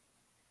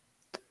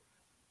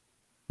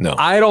 No.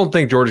 I don't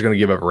think Georgia's going to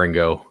give up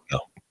Ringo.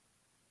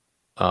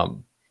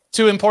 No.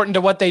 Too important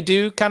to what they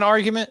do kind of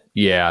argument?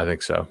 Yeah, I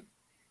think so.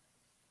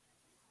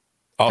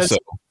 Also,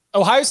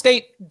 Ohio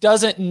State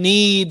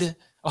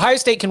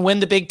can win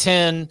the Big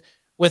Ten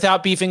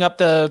without beefing up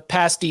the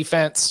pass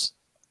defense.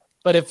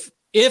 But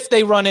if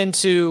they run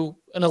into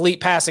an elite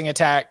passing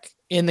attack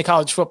in the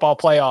college football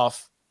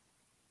playoff,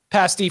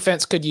 pass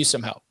defense could use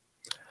some help.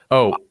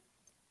 Oh,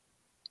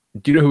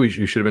 do you know who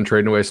you should have been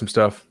trading away some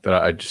stuff that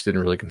I just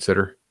didn't really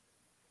consider?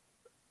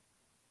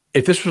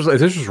 If this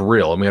was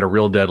real, and we had a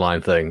real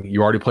deadline thing,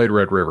 you already played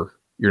Red River.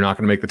 You're not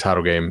going to make the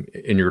title game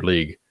in your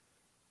league.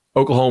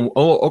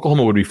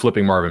 Oklahoma would be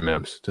flipping Marvin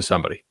Mims to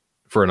somebody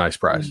for a nice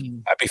price.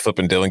 I'd be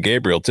flipping Dylan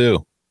Gabriel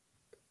too.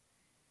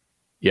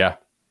 Yeah.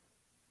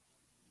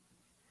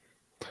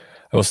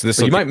 Oh,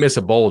 so you might miss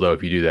a bowl though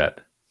if you do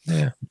that.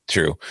 Yeah,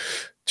 true.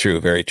 True,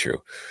 very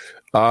true.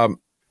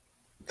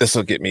 This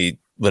will get me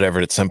whatever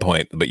at some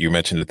point, but you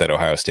mentioned that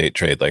Ohio State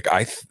trade. Like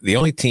the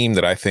only team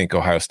that I think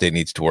Ohio State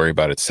needs to worry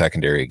about its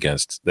secondary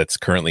against that's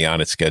currently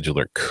on its schedule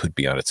or could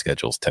be on its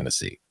schedule is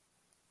Tennessee.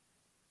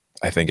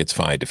 I think it's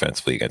fine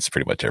defensively against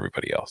pretty much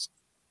everybody else.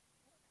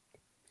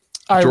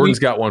 Jordan's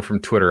got one from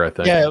Twitter, I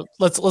think. Yeah,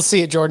 let's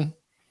see it, Jordan.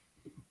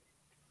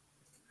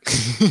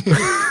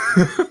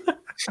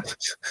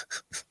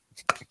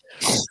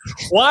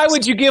 Why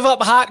would you give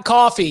up hot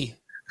coffee?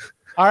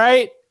 All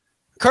right.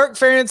 Kirk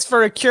Ferentz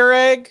for a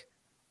Keurig?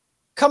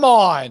 Come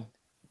on.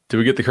 Do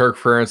we get the Kirk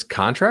Ferentz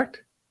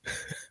contract?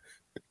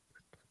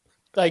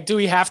 Like, do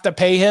we have to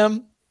pay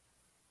him?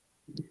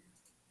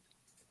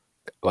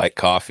 Like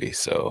coffee,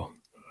 so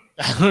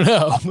I don't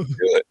know. do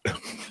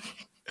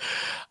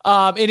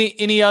it.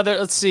 Any other?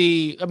 Let's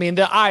see. I mean,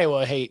 the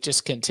Iowa hate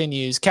just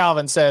continues.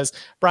 Calvin says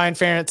Brian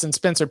Ferentz and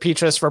Spencer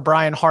Petras for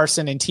Brian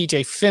Harsin and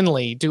TJ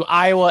Finley. Do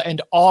Iowa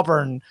and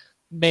Auburn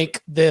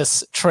make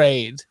this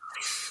trade?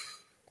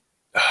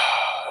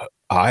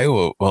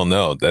 Iowa. Well,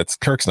 no, that's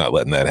Kirk's not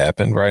letting that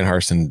happen. Brian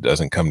Harsin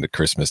doesn't come to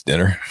Christmas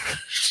dinner.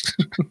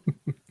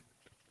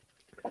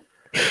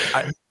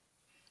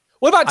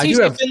 What about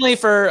TJ Finley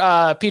for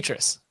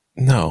Petras?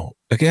 No,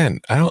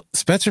 again,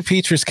 Spencer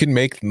Petras can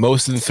make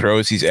most of the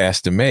throws he's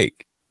asked to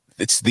make.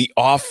 It's the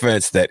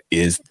offense that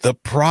is the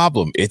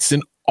problem. It's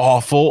an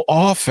awful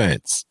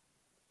offense.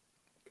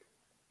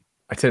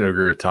 I tend to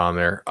agree with Tom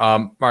there.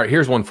 All right,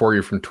 here's one for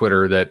you from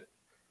Twitter that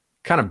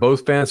kind of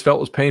both fans felt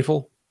was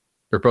painful,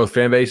 or both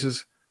fan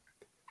bases.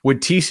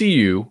 Would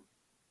TCU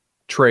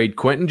trade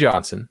Quentin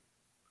Johnson,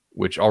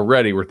 which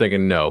already we're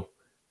thinking no,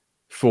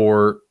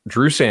 for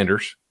Drew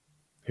Sanders,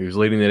 who's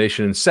leading the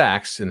nation in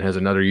sacks and has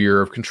another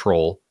year of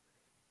control,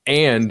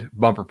 and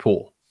Bumper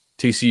Pool?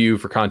 TCU,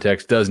 for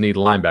context, does need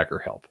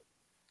linebacker help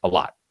a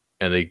lot,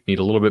 and they need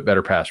a little bit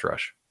better pass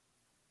rush.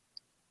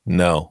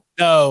 No.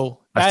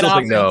 I still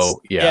think no.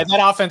 Yeah, that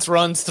offense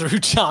runs through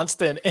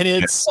Johnston, and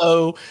it's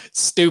so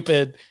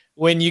stupid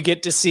when you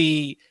get to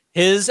see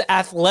his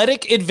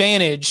athletic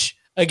advantage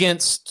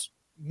against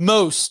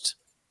most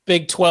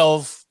Big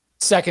 12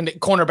 second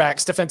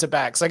cornerbacks, defensive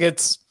backs. Like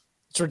it's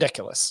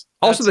ridiculous.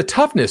 Also, the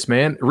toughness,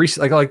 man.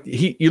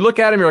 You look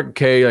at him, you're like,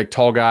 okay, like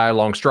tall guy,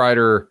 long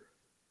strider.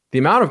 The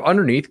amount of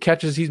underneath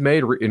catches he's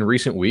made in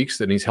recent weeks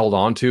that he's held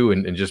on to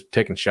and just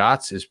taking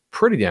shots is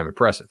pretty damn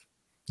impressive.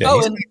 Yeah,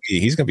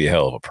 he's going to be a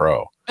hell of a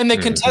pro. And the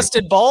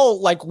contested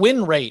ball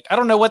win rate, I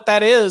don't know what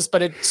that is,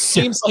 but it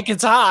seems like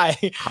it's high.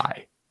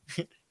 High.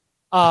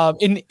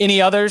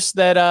 Any others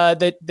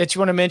that you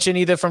want to mention,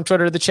 either from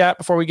Twitter or the chat,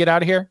 before we get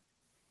out of here?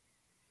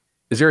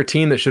 Is there a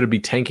team that should be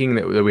tanking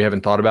that we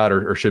haven't thought about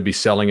or should be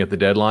selling at the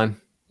deadline?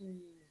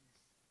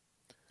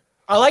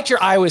 I liked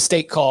your Iowa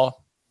State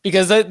call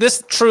because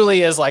this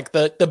truly is like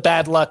the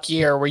bad luck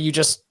year where you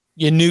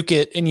nuke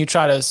it and you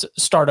try to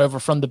start over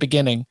from the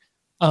beginning.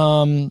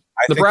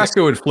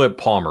 Nebraska would flip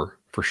Palmer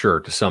for sure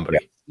to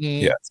somebody.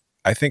 Yeah.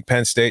 I think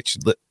Penn State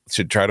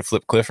should try to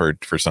flip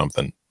Clifford for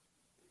something,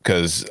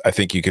 because I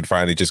think you could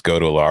finally just go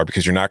to a LAR,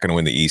 because you're not going to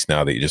win the East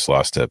now that you just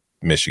lost to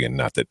Michigan.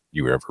 Not that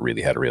you ever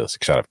really had a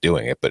realistic shot of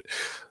doing it, but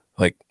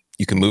like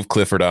you can move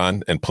Clifford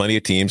on, and plenty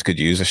of teams could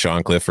use a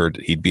Sean Clifford.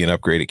 He'd be an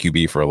upgrade at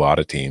QB for a lot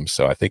of teams.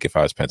 So I think if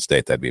I was Penn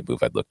State, that'd be a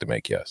move I'd look to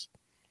make. Yes.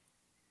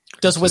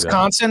 Does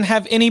Wisconsin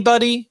have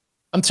anybody?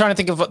 I'm trying to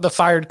think of the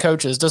fired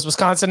coaches. Does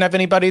Wisconsin have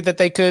anybody that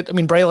they could? I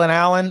mean, Braylon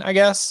Allen, I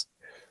guess.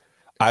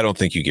 I don't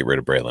think you get rid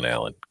of Braylon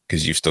Allen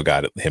because you've still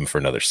got him for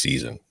another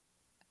season.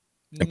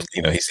 And,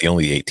 he's the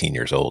only 18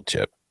 years old,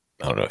 Chip.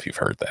 I don't know if you've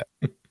heard that.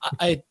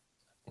 I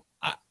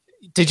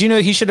did you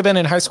know he should have been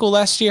in high school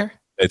last year?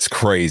 It's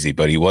crazy,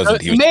 but he wasn't.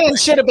 The man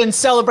should have been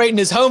celebrating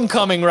his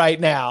homecoming right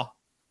now.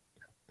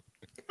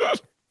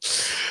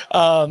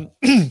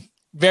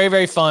 Very,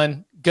 very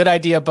fun. Good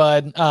idea,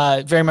 bud.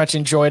 Very much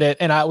enjoyed it,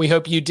 and we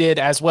hope you did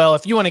as well.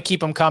 If you want to keep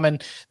them coming,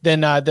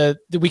 then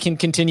we can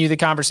continue the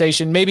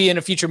conversation. Maybe in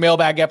a future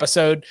mailbag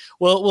episode,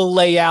 we'll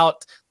lay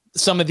out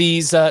some of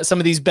these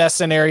best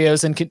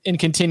scenarios and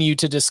continue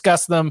to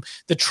discuss them.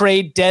 The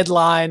trade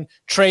deadline,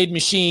 trade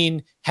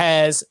machine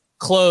has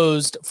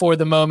closed for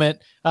the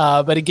moment.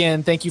 But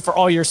again, thank you for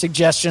all your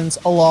suggestions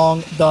along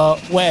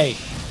the way.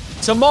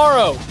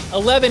 Tomorrow,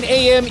 11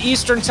 a.m.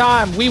 Eastern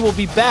time, we will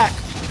be back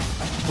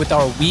with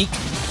our Week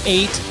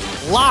 8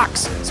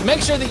 locks. So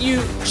make sure that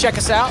you check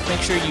us out. Make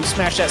sure you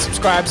smash that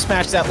subscribe,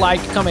 smash that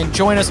like, come and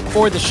join us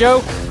for the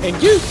show.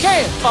 And you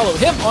can follow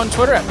him on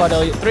Twitter at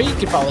BudElliott3. You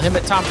can follow him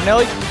at Tom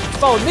Pernelli. You can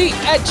follow me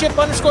at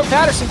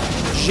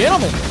Chip_Patterson.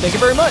 Gentlemen, thank you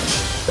very much.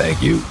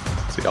 Thank you.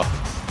 See y'all.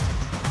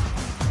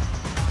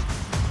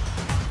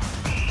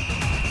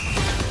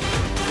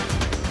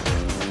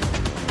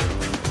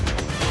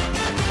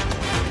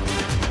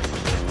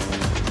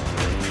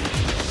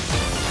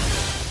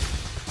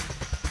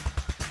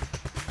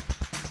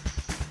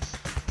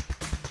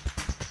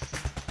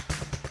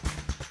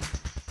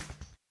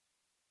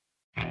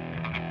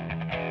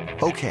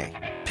 Okay,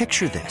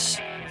 picture this.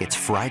 It's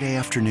Friday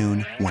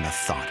afternoon when a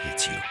thought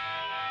hits you.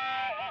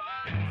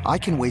 I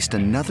can waste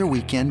another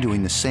weekend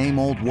doing the same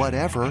old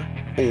whatever,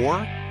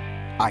 or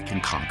I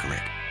can conquer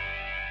it.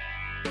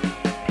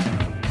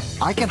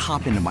 I can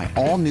hop into my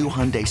all-new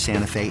Hyundai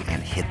Santa Fe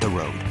and hit the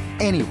road.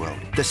 Any road.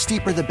 The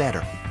steeper, the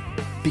better.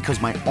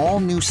 Because my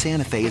all-new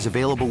Santa Fe is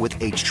available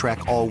with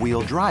H-Track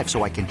all-wheel drive,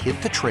 so I can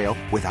hit the trail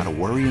without a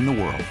worry in the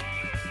world.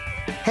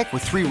 Heck,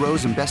 with 3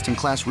 rows and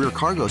best-in-class rear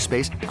cargo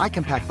space, I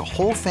can pack the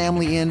whole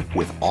family in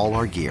with all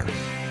our gear.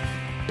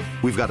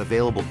 We've got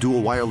available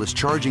dual wireless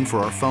charging for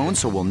our phones,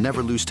 so we'll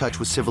never lose touch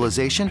with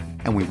civilization,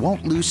 and we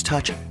won't lose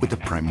touch with the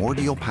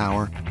primordial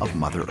power of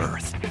Mother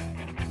Earth.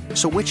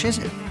 So which is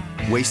it?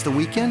 Waste the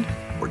weekend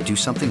or do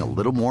something a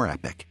little more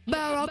epic?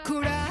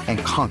 And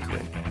conquer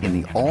it in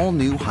the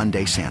all-new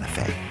Hyundai Santa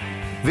Fe.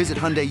 Visit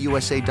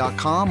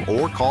HyundaiUSA.com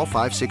or call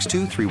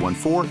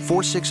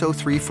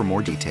 562-314-4603 for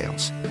more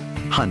details.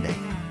 Hyundai,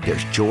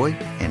 there's joy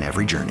in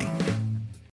every journey.